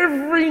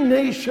every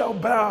knee shall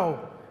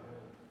bow.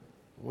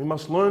 We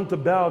must learn to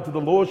bow to the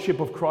lordship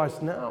of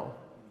Christ now.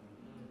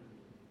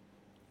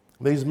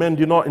 These men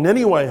do not in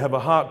any way have a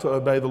heart to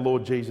obey the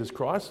Lord Jesus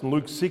Christ. In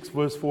Luke 6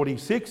 verse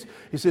 46,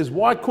 he says,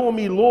 "Why call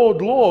me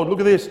Lord, Lord," look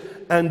at this,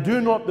 "and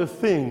do not the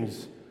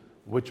things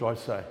which I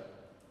say."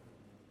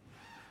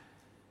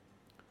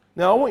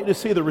 Now I want you to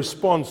see the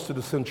response to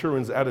the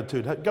centurion's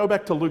attitude. Go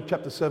back to Luke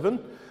chapter 7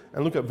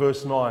 and look at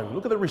verse 9.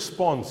 Look at the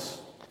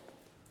response.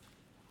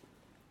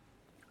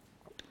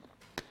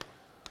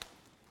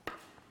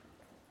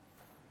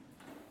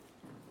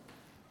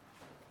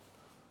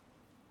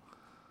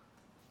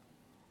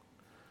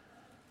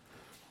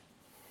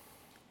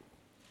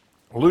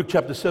 Luke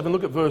chapter 7,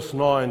 look at verse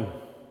 9.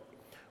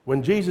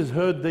 When Jesus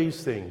heard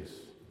these things,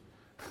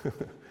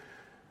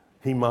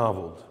 he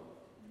marveled.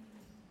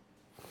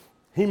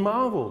 He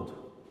marveled.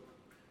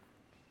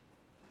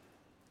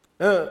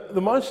 I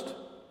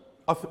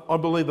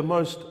believe the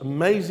most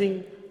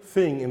amazing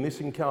thing in this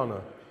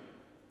encounter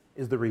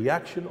is the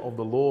reaction of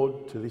the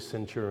Lord to this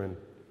centurion.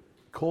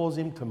 Cause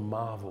him to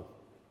marvel.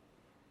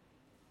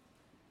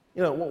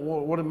 You know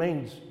what it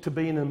means to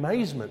be in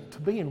amazement, to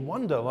be in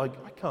wonder. Like,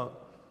 I can't.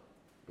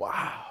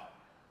 Wow.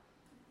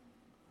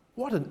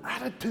 What an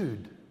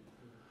attitude.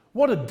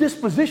 What a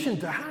disposition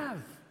to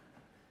have.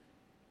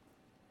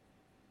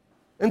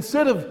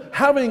 Instead of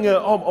having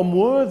I'm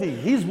worthy,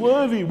 he's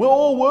worthy, we're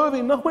all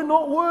worthy. No, we're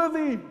not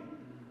worthy.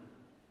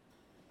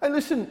 Hey,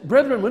 listen,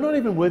 brethren, we're not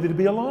even worthy to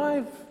be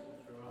alive.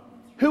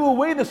 Who are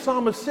we? The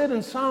psalmist said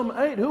in Psalm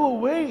 8, who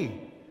are we?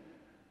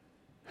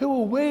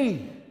 Who are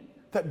we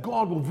that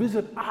God will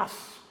visit us,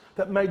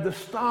 that made the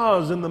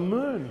stars and the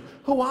moon?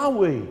 Who are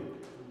we?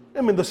 I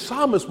mean, the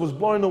psalmist was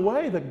blown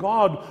away that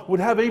God would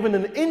have even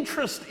an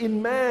interest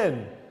in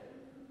man.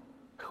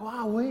 Who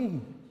are we?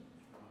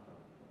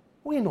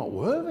 We're not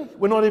worthy.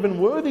 We're not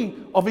even worthy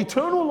of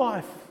eternal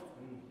life.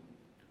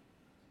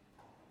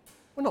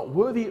 We're not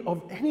worthy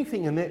of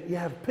anything. And that you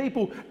have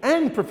people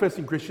and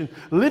professing Christians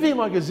living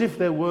like as if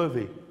they're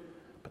worthy.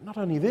 But not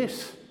only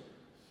this,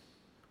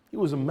 he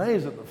was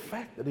amazed at the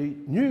fact that he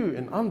knew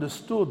and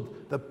understood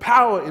the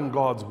power in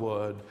God's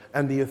word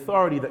and the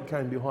authority that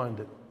came behind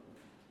it.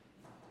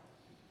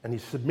 And he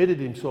submitted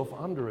himself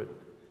under it.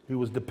 He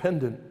was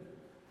dependent.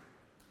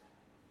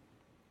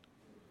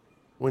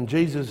 When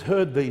Jesus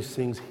heard these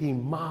things, he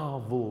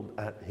marveled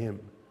at him.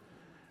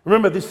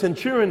 Remember, this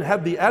centurion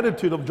had the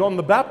attitude of John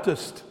the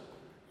Baptist.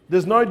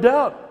 There's no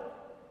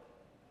doubt.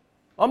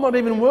 I'm not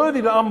even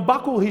worthy to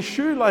unbuckle his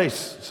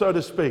shoelace, so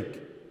to speak.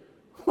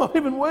 I'm not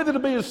even worthy to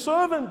be a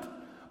servant.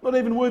 I'm not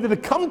even worthy to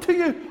come to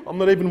you. I'm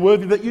not even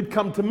worthy that you'd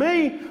come to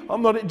me.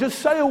 Just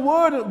say a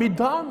word and it'll be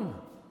done.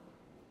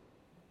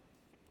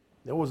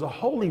 There was a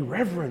holy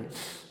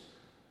reverence.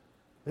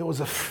 There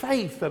was a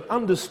faith that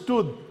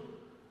understood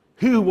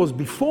who was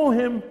before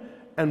him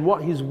and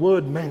what his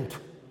word meant.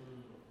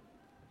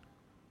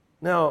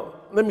 Now,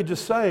 let me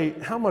just say,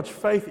 how much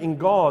faith in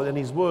God and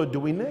his word do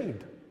we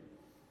need?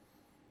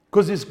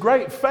 Because this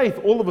great faith,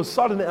 all of a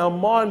sudden our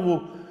mind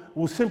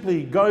will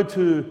simply go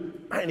to,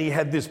 man, he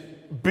had this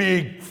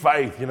big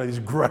faith, this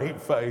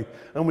great faith.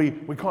 And we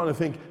kind of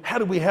think, how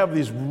do we have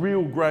this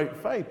real great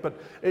faith?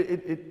 But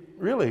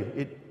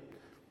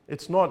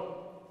it's not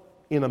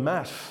in a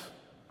mass.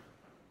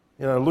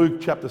 Luke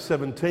chapter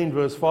 17,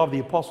 verse 5, the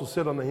apostle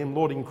said unto him,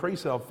 Lord,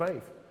 increase our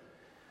faith.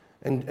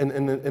 And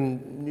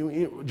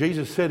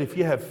Jesus said, if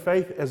you have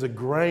faith as a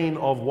grain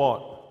of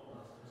what?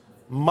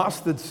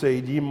 Mustard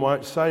seed, you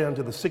might say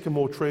unto the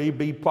sycamore tree,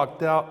 be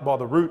plucked out by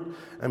the root,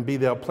 and be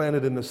thou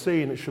planted in the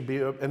sea, and it should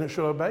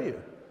obey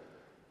you.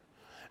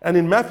 And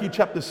in Matthew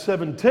chapter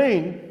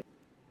 17,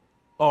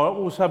 all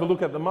right, let's have a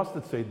look at the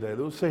mustard seed there.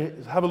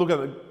 Have a look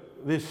at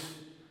this.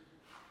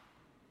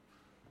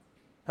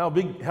 How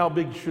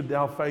big should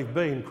our faith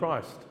be in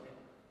Christ?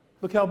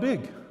 Look how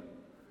big.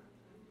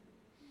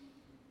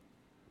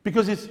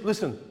 Because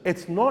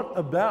it's not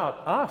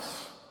about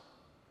us.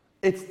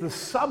 It's the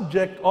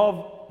subject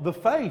of the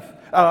faith,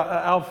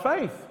 our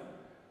faith.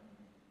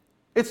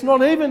 It's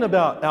not even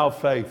about our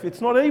faith.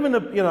 It's not even,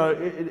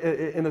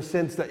 in a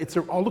sense that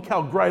look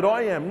how great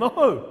I am.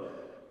 No.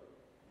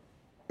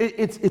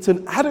 It's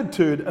an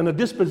attitude and a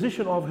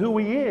disposition of who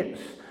he is,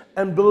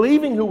 and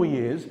believing who he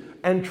is,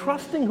 and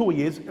trusting who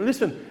he is.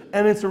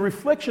 And it's a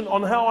reflection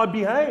on how I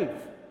behave.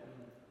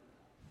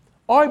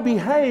 I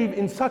behave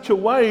in such a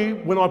way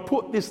when I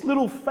put this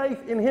little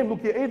faith in him.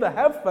 Look, you either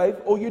have faith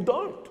or you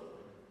don't.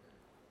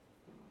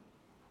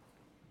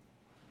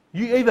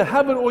 You either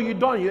have it or you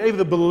don't. You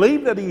either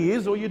believe that he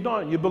is or you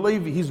don't. You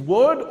believe his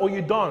word or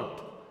you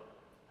don't.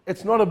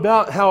 It's not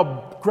about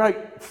how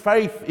great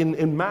faith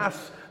in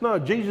mass. No,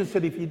 Jesus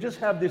said if you just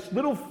have this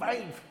little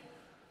faith,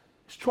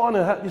 He's trying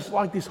to have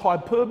this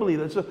hyperbole.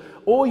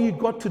 All you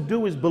got to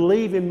do is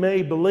believe in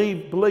me,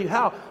 believe.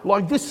 How?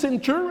 Like this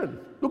centurion.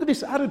 Look at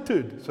this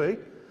attitude, see?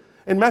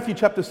 In Matthew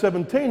chapter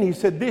 17, he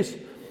said this,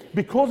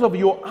 because of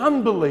your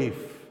unbelief,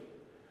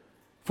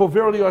 for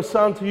verily I say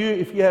unto you,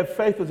 if you have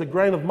faith as a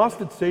grain of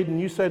mustard seed, and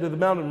you say to the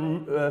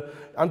mountain,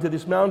 unto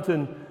this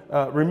mountain,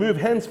 remove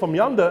hence from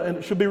yonder, and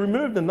it shall be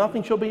removed, and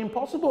nothing shall be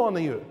impossible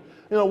unto you.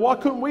 You know, why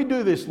couldn't we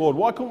do this, Lord?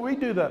 Why couldn't we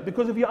do that?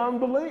 Because of your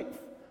unbelief.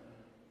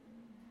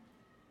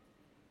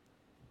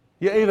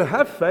 You either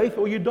have faith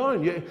or you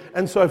don't.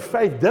 And so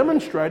faith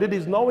demonstrated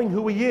is knowing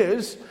who He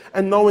is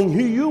and knowing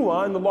who you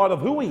are in the light of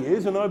who He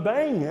is and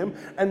obeying Him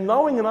and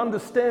knowing and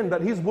understand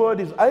that His word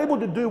is able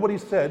to do what He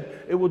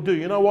said it will do.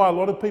 You know why a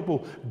lot of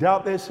people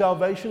doubt their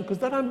salvation? Because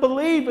they don't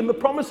believe in the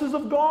promises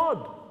of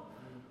God.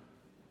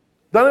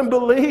 They don't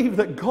believe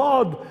that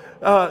God,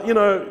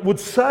 would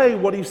say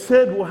what He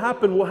said will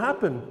happen, will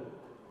happen.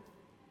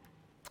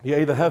 You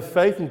either have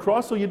faith in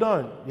Christ or you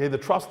don't. You either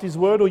trust His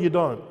word or you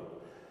don't.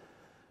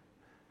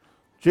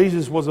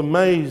 Jesus was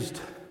amazed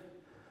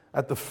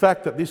at the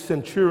fact that this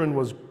centurion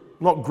was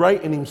not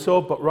great in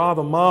himself, but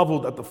rather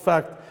marveled at the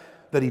fact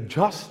that he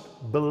just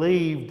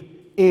believed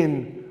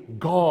in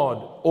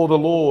God or the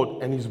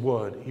Lord and His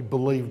word. He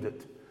believed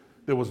it.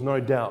 There was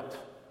no doubt.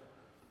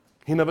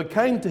 He never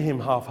came to Him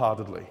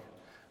half-heartedly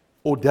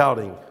or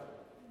doubting.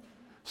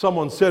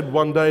 Someone said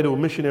one day to a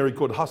missionary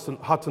called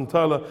Hudson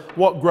Taylor,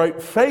 "What great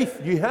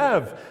faith you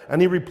have."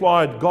 And he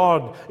replied,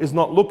 "God is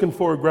not looking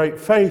for a great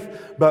faith,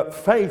 but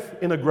faith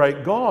in a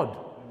great God."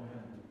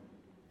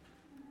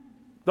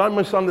 Don't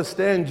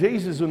misunderstand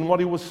Jesus and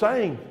what He was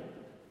saying.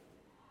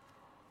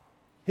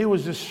 He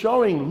was just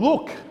showing,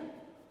 look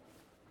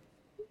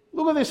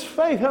at this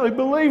faith, how He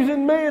believes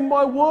in me and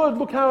my word.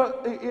 Look how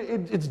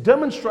it's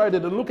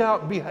demonstrated and look how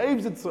it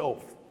behaves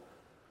itself.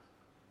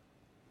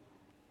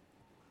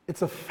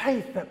 It's a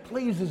faith that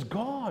pleases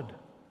God.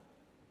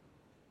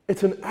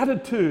 It's an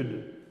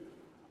attitude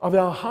of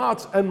our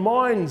hearts and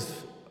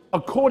minds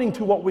according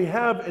to what we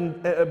have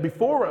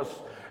before us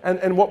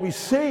and what we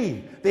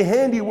see, the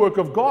handiwork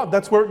of God.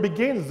 That's where it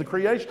begins, the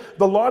creation,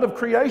 the light of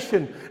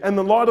creation and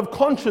the light of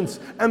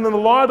conscience and then the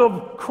light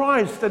of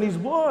Christ and His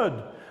word.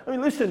 I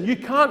mean, listen, you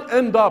can't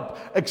end up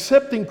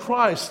accepting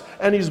Christ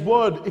and His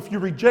word if you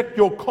reject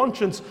your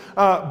conscience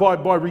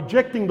by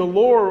rejecting the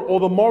law or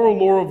the moral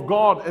law of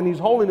God and His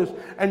holiness,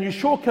 and you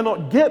sure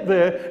cannot get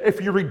there if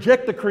you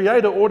reject the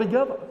Creator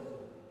altogether.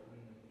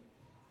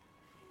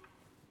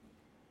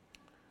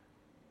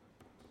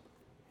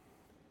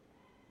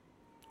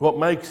 What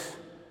makes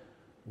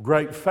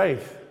great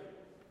faith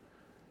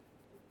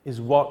is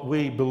what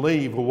we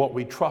believe or what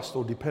we trust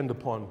or depend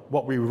upon,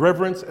 what we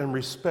reverence and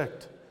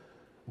respect,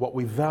 what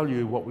we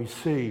value, what we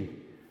see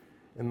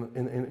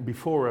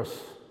before us.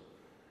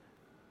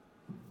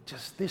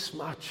 Just this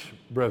much,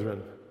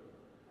 brethren.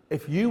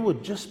 If you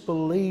would just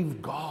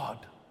believe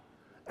God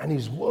and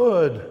His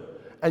word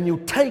and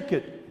you take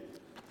it,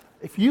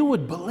 if you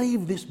would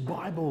believe this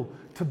Bible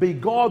to be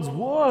God's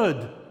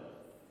word,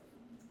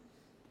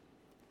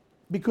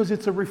 because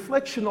it's a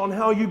reflection on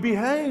how you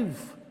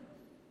behave.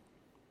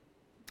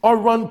 I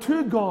run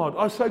to God.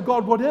 I say,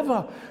 God,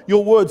 whatever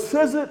your word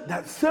says it,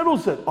 that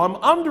settles it. I'm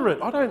under it.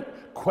 I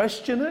don't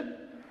question it.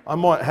 I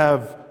might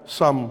have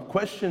some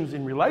questions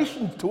in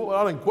relation to it, but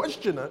I don't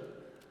question it.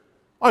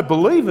 I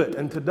believe it.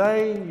 And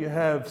today you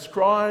have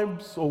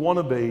scribes or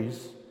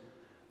wannabes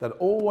that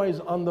always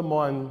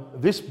undermine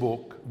this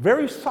book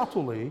very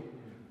subtly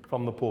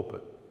from the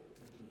pulpit.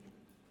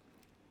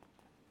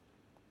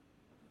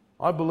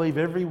 I believe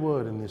every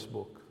word in this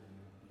book.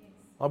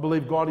 I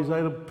believe God is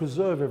able to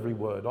preserve every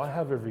word. I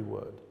have every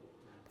word.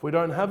 If we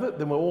don't have it,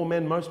 then we're all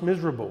men most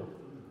miserable.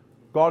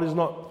 God is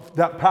not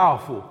that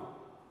powerful.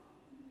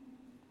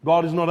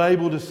 God is not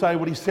able to say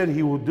what He said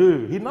He will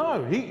do.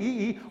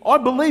 I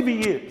believe He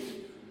is.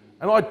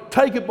 And I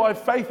take it by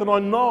faith, and I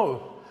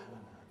know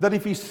that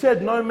if He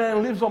said no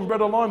man lives on bread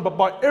alone, but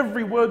by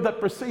every word that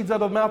proceeds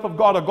out of the mouth of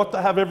God, I've got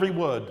to have every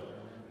word.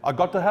 I've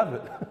got to have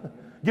it.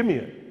 Give me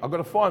it. I've got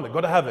to find it. I've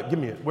got to have it. Give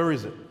me it. Where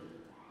is it?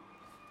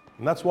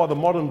 And that's why the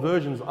modern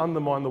versions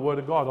undermine the Word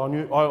of God.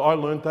 I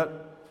learned that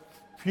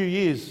a few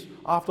years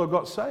after I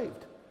got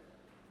saved.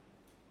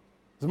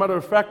 As a matter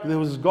of fact, there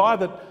was this guy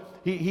that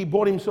he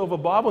bought himself a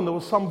Bible and there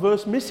was some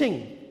verse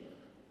missing.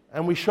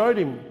 And we showed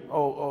him,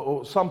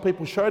 or some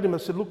people showed him,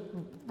 and said, look,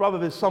 brother,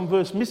 there's some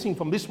verse missing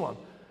from this one.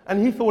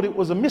 And he thought it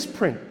was a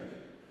misprint.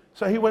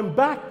 So he went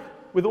back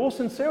with all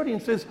sincerity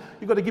and says,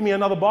 you've got to give me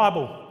another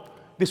Bible.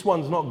 This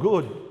one's not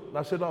good. And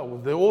I said, oh, well,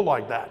 they're all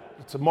like that.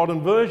 It's a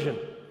modern version.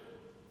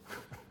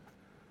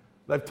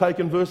 They've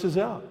taken verses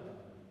out.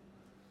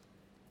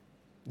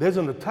 There's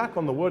an attack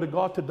on the Word of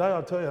God today,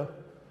 I tell you.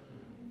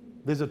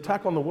 There's an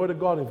attack on the Word of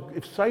God.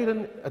 If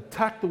Satan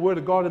attacked the Word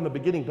of God in the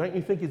beginning, don't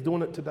you think he's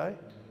doing it today?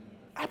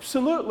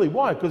 Absolutely.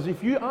 Why? Because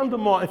if he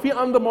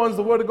undermines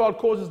the Word of God,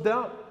 causes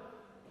doubt,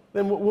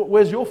 then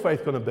where's your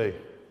faith going to be?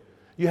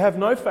 You have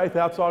no faith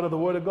outside of the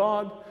Word of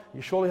God.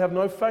 You surely have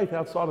no faith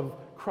outside of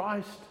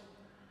Christ.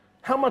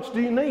 How much do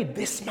you need?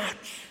 This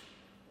much.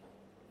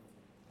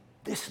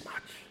 This much.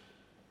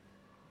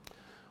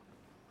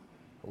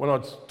 When I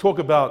talk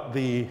about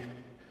the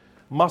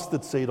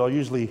mustard seed, I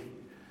usually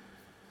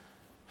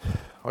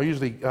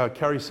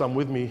carry some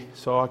with me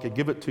so I could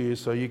give it to you.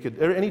 So you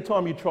could,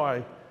 anytime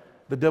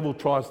the devil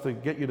tries to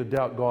get you to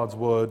doubt God's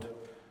word,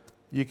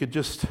 you can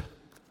just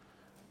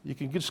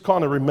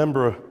kind of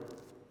remember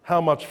how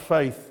much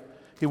faith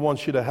he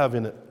wants you to have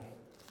in it.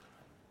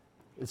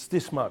 It's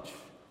this much.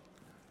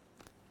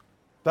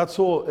 That's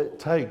all it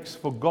takes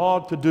for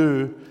God to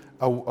do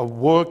a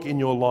work in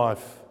your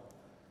life.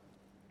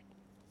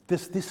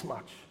 This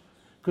much.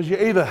 Because you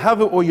either have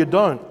it or you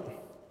don't.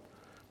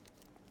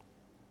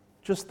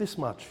 Just this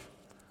much.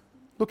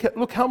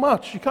 Look how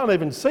much. You can't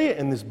even see it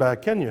in this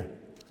bag, can you?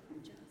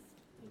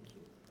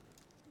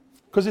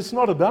 Because it's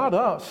not about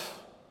us.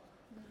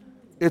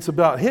 It's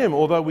about him,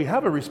 although we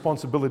have a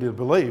responsibility to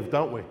believe,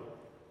 don't we?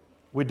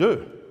 We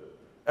do.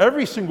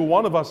 Every single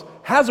one of us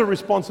has a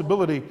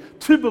responsibility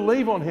to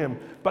believe on him.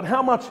 But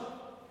how much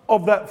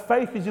of that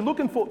faith is he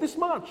looking for? This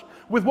much.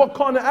 With what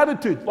kind of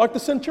attitude? Like the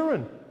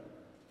centurion.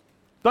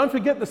 Don't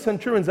forget the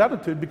centurion's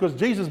attitude, because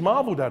Jesus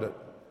marveled at it.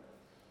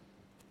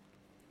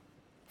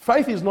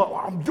 Faith is not,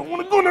 I'm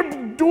going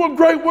to do a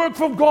great work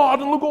for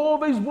God and look at all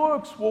these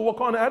works. Well, what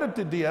kind of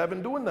attitude do you have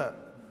in doing that?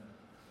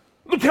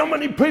 Look how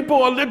many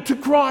people are led to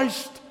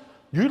Christ.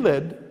 You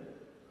led.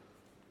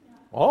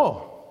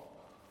 Oh.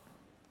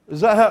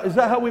 Is that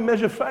how we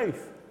measure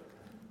faith?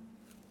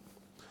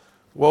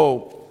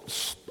 Well,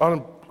 I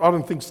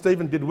don't think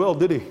Stephen did well,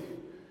 did he?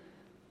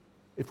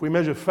 If we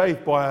measure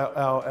faith by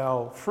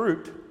our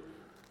fruit,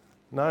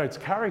 no, it's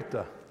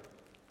character.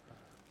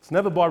 It's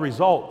never by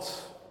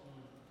results.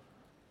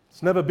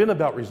 It's never been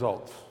about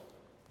results.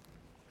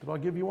 Did I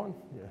give you one?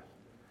 Yeah.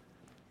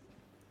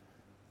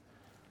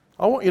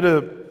 I want you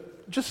to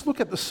just look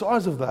at the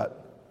size of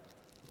that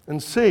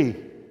and see.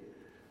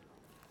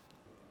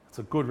 It's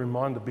a good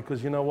reminder,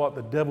 because you know what?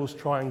 The devil's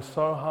trying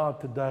so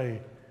hard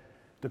today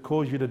to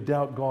cause you to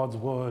doubt God's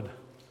word.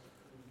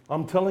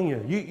 I'm telling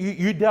you,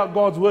 you doubt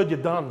God's word,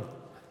 you're done.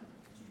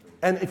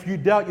 And if you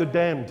doubt, you're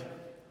damned.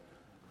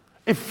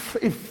 If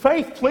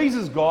faith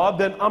pleases God,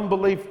 then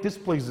unbelief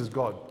displeases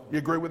God. You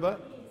agree with that?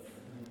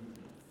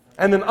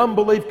 And then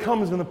unbelief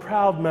comes in a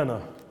proud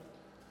manner,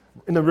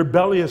 in a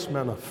rebellious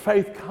manner.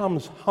 Faith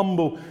comes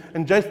humble.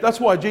 And that's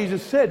why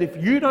Jesus said, if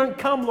you don't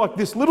come like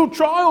this little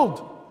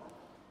child,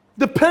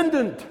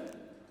 dependent,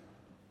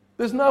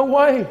 there's no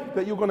way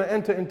that you're going to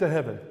enter into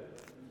heaven.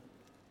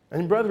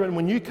 And brethren,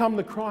 when you come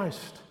to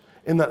Christ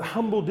in that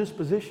humble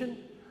disposition,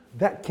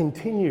 that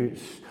continues,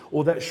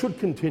 or that should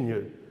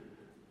continue.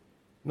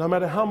 No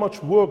matter how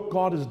much work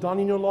God has done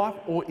in your life,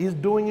 or is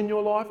doing in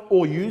your life,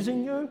 or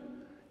using you,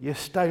 you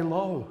stay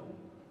low.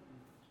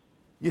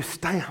 You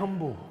stay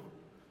humble.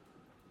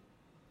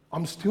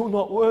 I'm still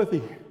not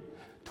worthy.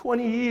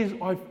 20 years,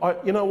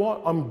 you know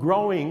what? I'm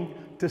growing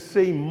to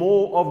see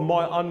more of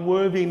my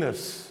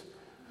unworthiness,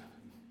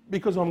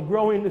 because I'm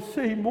growing to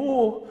see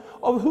more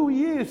of who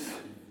he is.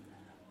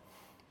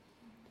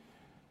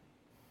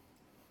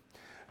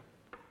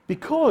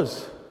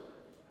 Because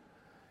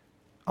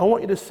I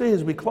want you to see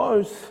as we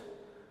close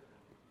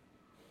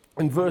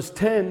in verse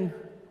 10,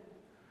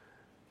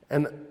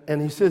 and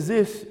he says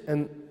this,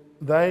 and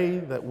they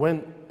that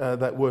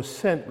were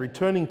sent,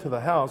 returning to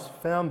the house,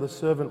 found the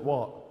servant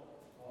what?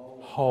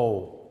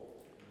 Whole.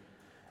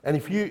 And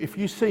if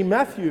you see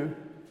Matthew,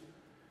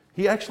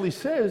 he actually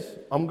says,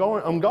 I'll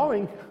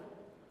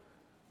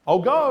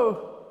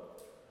go.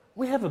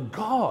 We have a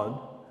God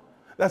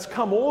that's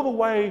come all the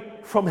way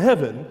from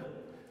heaven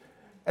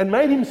and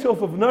made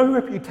himself of no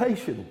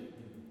reputation.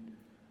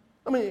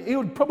 I mean, he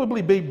would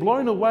probably be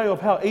blown away of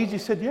how easy he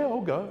said, yeah,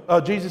 I'll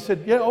go. Jesus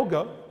said, yeah, I'll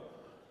go.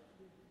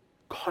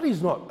 God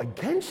is not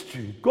against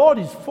you. God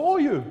is for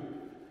you.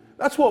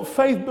 That's what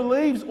faith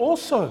believes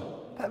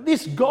also. That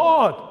this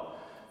God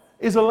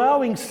is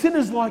allowing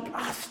sinners like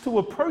us to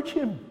approach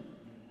him,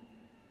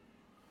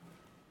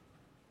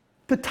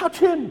 to touch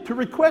him, to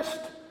request,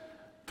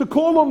 to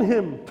call on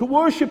him, to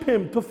worship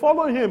him, to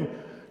follow him,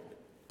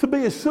 to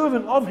be a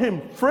servant of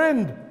him,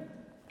 friend,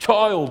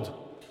 child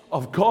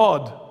of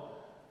God.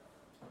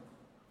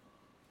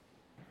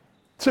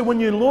 So when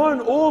you learn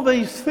all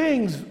these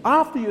things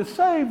after you're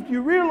saved,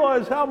 you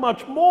realize how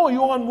much more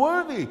you're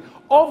unworthy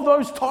of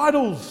those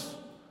titles.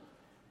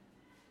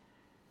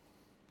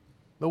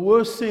 The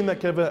worst thing that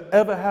can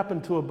ever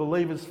happen to a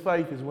believer's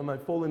faith is when they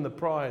fall into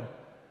pride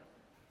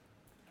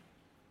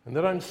and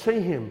they don't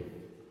see him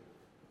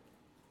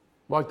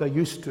like they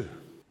used to.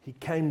 He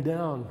came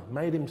down,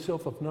 made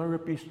himself of no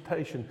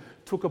reputation,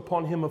 took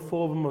upon him a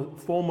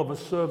form of a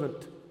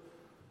servant,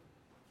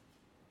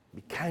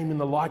 became in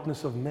the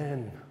likeness of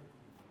man,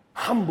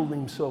 humbled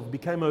himself,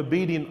 became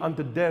obedient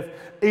unto death,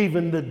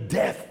 even the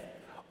death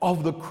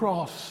of the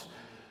cross.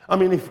 I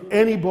mean, if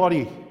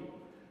anybody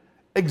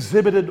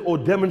exhibited or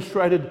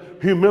demonstrated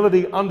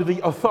humility under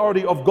the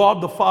authority of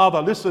God the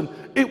Father, listen,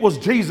 it was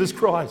Jesus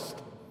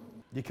Christ.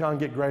 You can't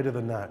get greater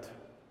than that.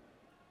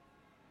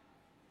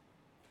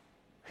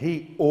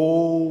 He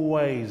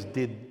always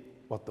did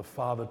what the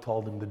Father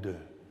told him to do.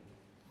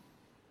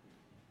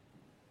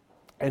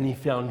 And he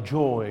found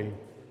joy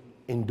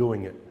in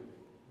doing it.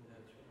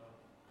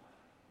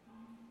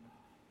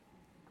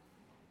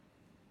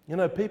 You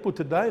know, people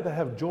today, they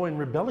have joy in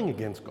rebelling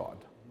against God.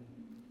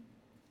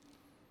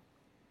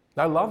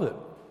 They love it.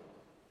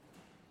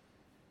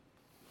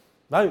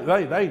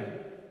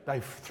 They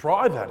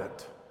thrive at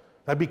it.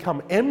 They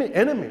become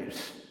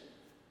enemies.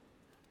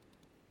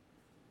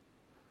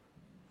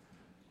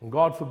 And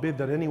God forbid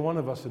that any one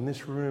of us in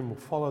this room will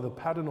follow the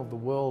pattern of the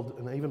world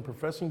and even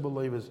professing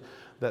believers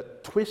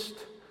that twist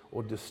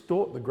or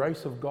distort the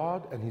grace of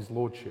God and His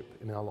Lordship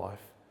in our life.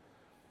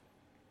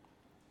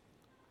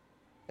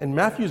 In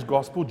Matthew's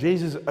Gospel,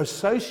 Jesus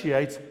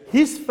associates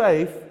His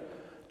faith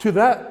to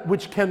that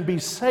which can be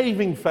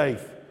saving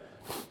faith.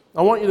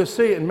 I want you to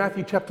see it in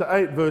Matthew chapter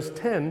 8, verse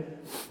 10,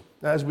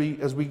 as we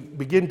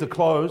begin to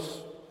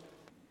close.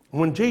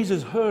 When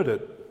Jesus heard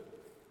it,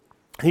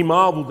 He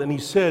marveled and He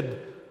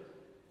said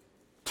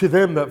to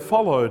them that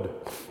followed,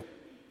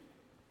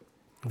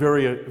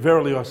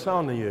 Verily I say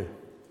unto you,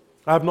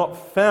 I have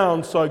not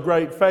found so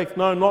great faith,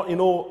 no,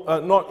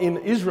 not in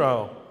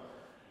Israel.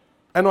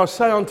 And I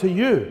say unto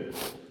you,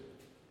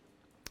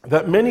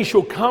 that many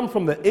shall come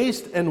from the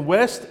east and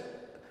west,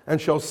 and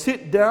shall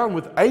sit down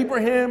with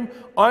Abraham,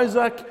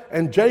 Isaac,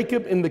 and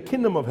Jacob in the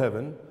kingdom of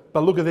heaven.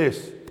 But look at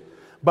this.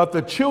 But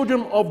the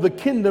children of the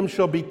kingdom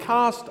shall be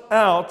cast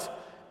out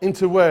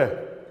into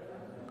where?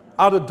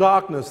 Utter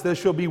darkness. There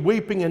shall be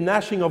weeping and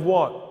gnashing of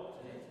what?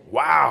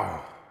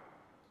 Wow.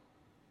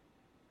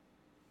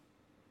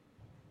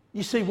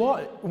 You see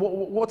what?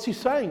 What's he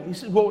saying? He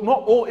says, well,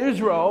 not all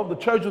Israel, the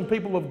chosen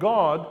people of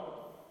God,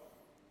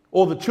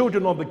 or the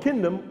children of the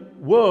kingdom,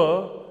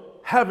 were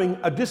having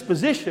a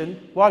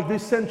disposition like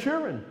this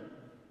centurion.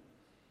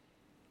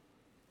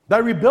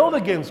 They rebelled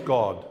against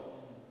God.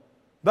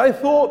 They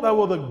thought they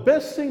were the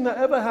best thing that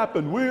ever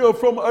happened. We are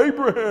from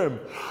Abraham.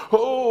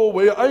 Oh,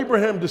 we're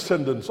Abraham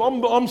descendants.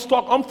 I'm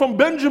from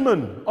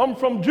Benjamin. I'm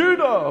from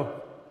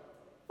Judah.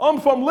 I'm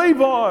from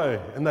Levi.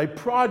 And they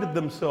prided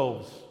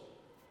themselves.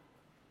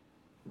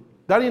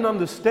 They didn't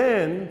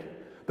understand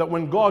that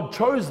when God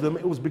chose them,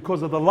 it was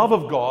because of the love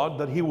of God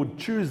that He would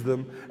choose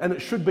them. And it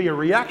should be a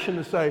reaction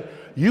to say,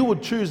 you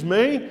would choose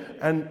me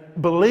and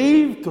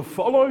believe to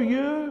follow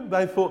you.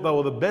 They thought they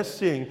were the best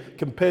thing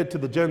compared to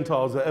the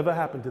Gentiles that ever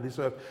happened to this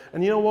earth.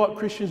 And you know what,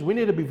 Christians, we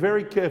need to be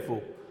very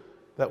careful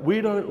that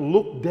we don't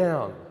look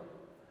down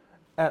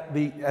at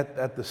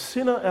the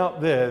sinner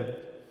out there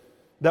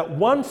that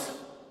once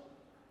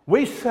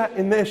we sat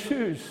in their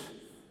shoes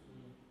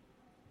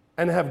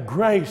and have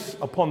grace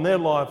upon their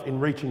life in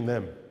reaching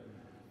them.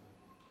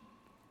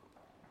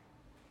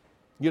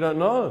 You don't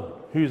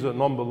know who's a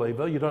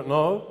non-believer. You don't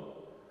know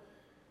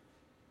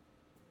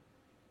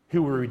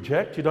who will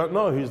reject. You don't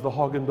know who's the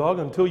hog and dog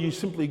until you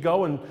simply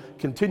go and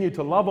continue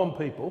to love on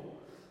people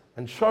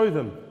and show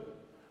them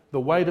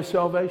the way to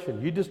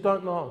salvation. You just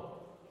don't know.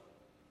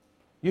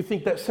 You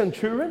think that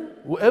centurion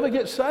will ever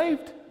get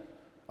saved?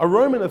 A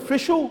Roman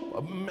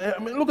official? I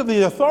mean, look at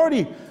the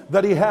authority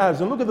that he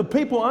has and look at the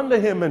people under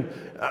him and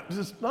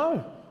just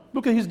no.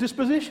 Look at his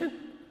disposition.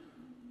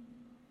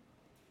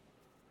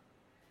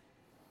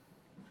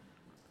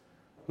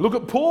 Look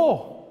at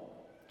Paul,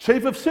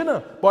 chief of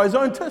sinner, by his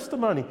own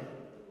testimony.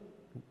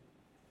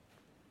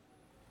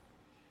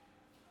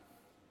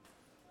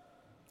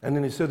 And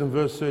then he said in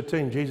verse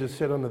 13, Jesus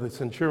said unto the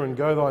centurion,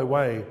 go thy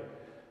way,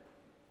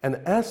 and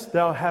as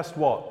thou hast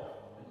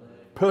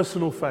what?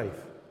 Personal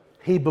faith.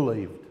 He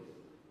believed.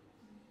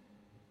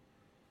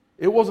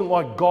 It wasn't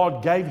like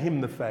God gave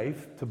him the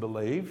faith to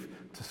believe,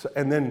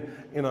 and then,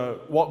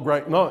 what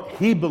great, no,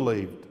 he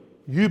believed.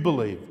 You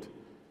believed.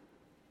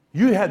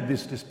 You had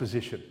this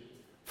disposition.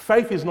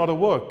 Faith is not a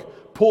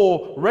work.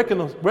 Paul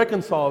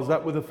reconciles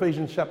that with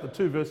Ephesians chapter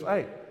 2, verse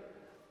 8.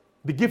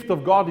 The gift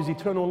of God is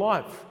eternal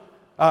life.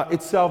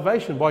 It's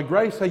salvation. By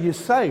grace are you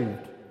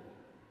saved.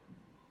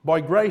 By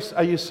grace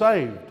are you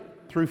saved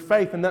through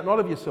faith, and that not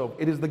of yourself.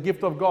 It is the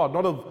gift of God,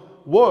 not of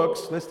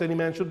works, lest any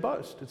man should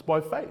boast. It's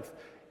by faith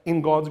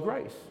in God's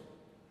grace.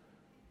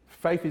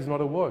 Faith is not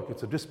a work.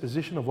 It's a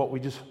disposition of what we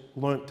just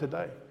learnt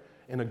today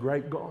in a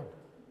great God.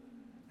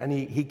 And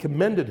he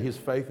commended his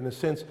faith in a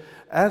sense,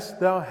 as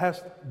thou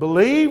hast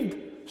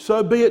believed,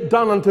 so be it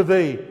done unto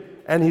thee.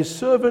 And his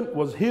servant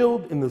was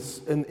healed in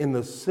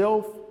the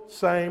self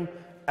same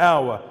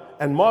hour.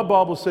 And my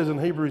Bible says in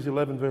Hebrews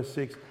 11 verse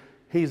 6,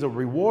 he's a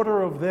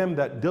rewarder of them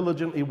that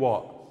diligently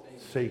what?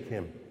 Seek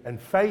him. And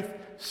faith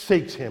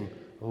seeks him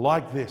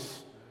like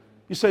this.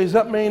 You say, does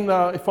that mean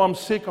if I'm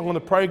sick, I'm going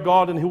to pray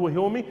God and he will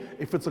heal me?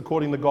 If it's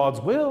according to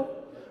God's will.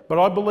 But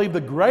I believe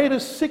the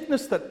greatest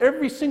sickness that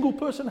every single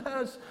person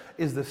has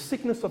is the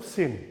sickness of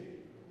sin.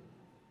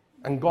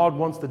 And God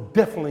wants to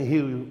definitely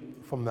heal you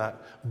from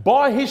that.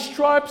 By his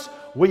stripes,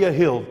 we are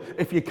healed.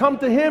 If you come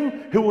to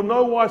him, he will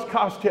no wise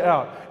cast you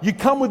out. You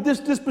come with this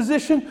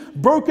disposition,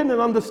 broken, and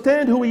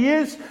understand who he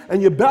is,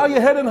 and you bow your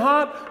head and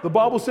heart, the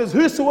Bible says,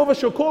 whosoever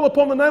shall call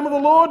upon the name of the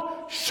Lord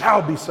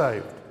shall be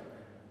saved.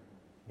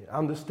 You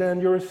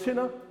understand you're a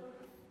sinner,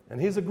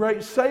 and he's a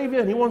great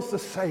Savior, and he wants to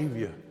save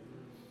you.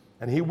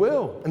 And he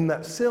will, in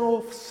that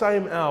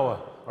same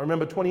hour. I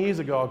remember 20 years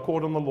ago, I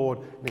called on the Lord,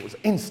 and it was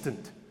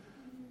instant.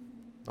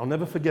 I'll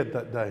never forget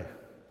that day.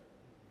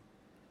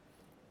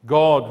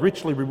 God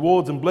richly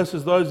rewards and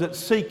blesses those that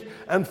seek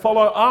and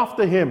follow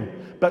after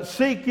him. But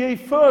seek ye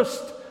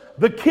first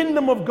the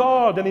kingdom of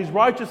God and his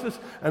righteousness,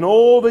 and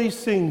all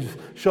these things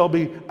shall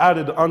be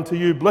added unto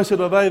you. Blessed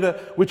are they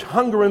that which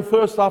hunger and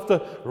thirst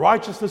after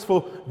righteousness,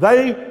 for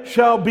they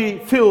shall be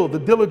filled. The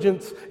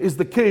diligence is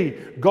the key.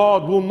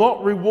 God will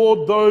not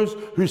reward those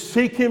who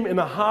seek him in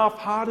a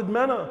half-hearted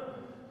manner.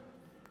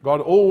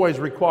 God always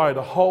required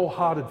a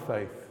wholehearted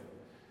faith.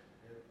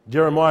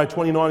 Jeremiah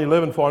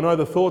 29:11, for I know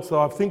the thoughts that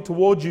I think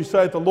towards you,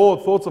 saith the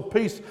Lord, thoughts of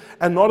peace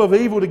and not of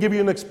evil, to give you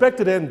an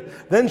expected end.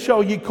 Then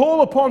shall ye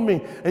call upon me,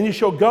 and ye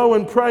shall go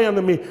and pray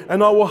unto me,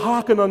 and I will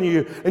hearken unto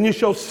you, and ye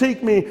shall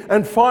seek me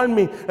and find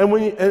me, and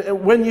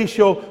when ye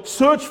shall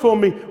search for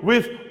me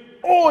with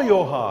all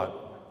your heart.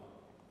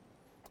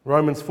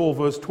 Romans 4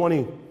 verse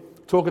 20,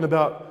 talking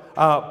about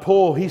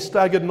Paul, he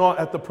staggered not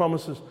at the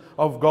promises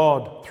of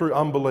God through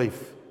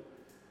unbelief,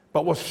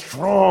 but was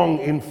strong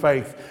in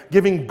faith,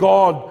 giving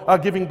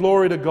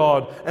glory to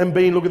God, and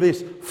being, look at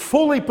this,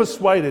 fully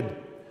persuaded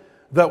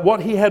that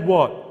what he had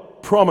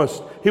what?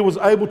 Promised, he was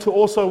able to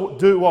also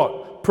do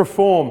what?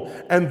 Perform.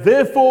 And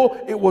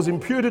therefore it was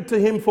imputed to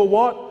him for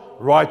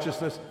what?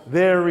 Righteousness.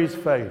 There is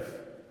faith.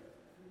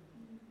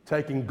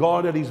 Taking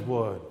God at his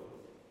word.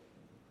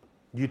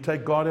 You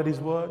take God at his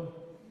word?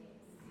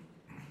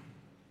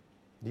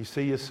 Do you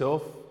see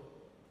yourself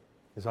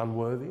as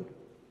unworthy?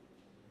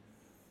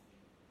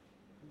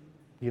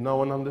 You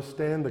know and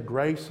understand the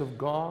grace of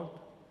God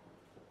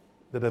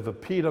that have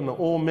appeared unto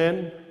all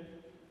men?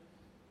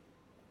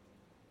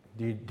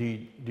 Do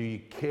you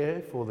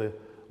care for the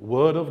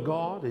word of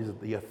God? Is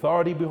it the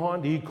authority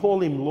behind? Do you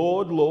call him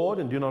Lord, Lord,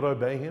 and do not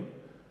obey him?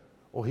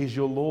 Or he's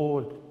your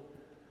Lord,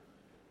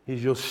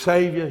 he's your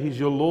Savior, he's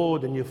your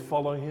Lord, and you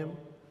follow him?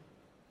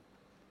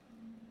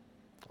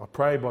 I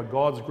pray by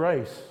God's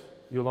grace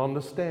you'll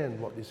understand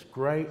what this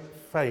great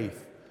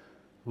faith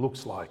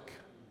looks like.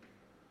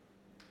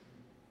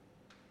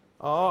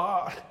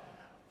 I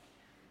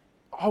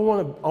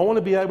want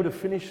to be able to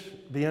finish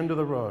the end of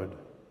the road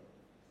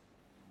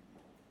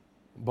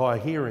by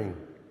hearing,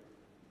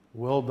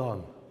 well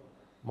done,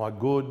 my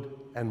good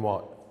and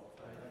what?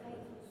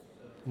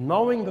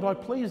 Knowing that I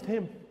pleased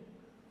him.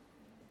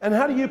 And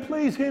how do you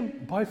please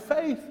him? By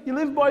faith. You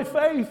live by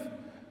faith.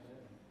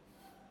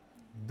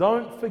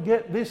 Don't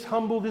forget this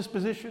humble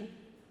disposition.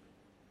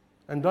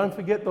 And don't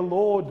forget the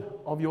Lord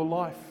of your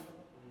life.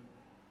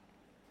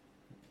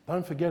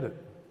 Don't forget it.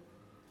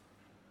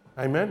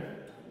 Amen?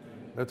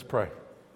 Let's pray.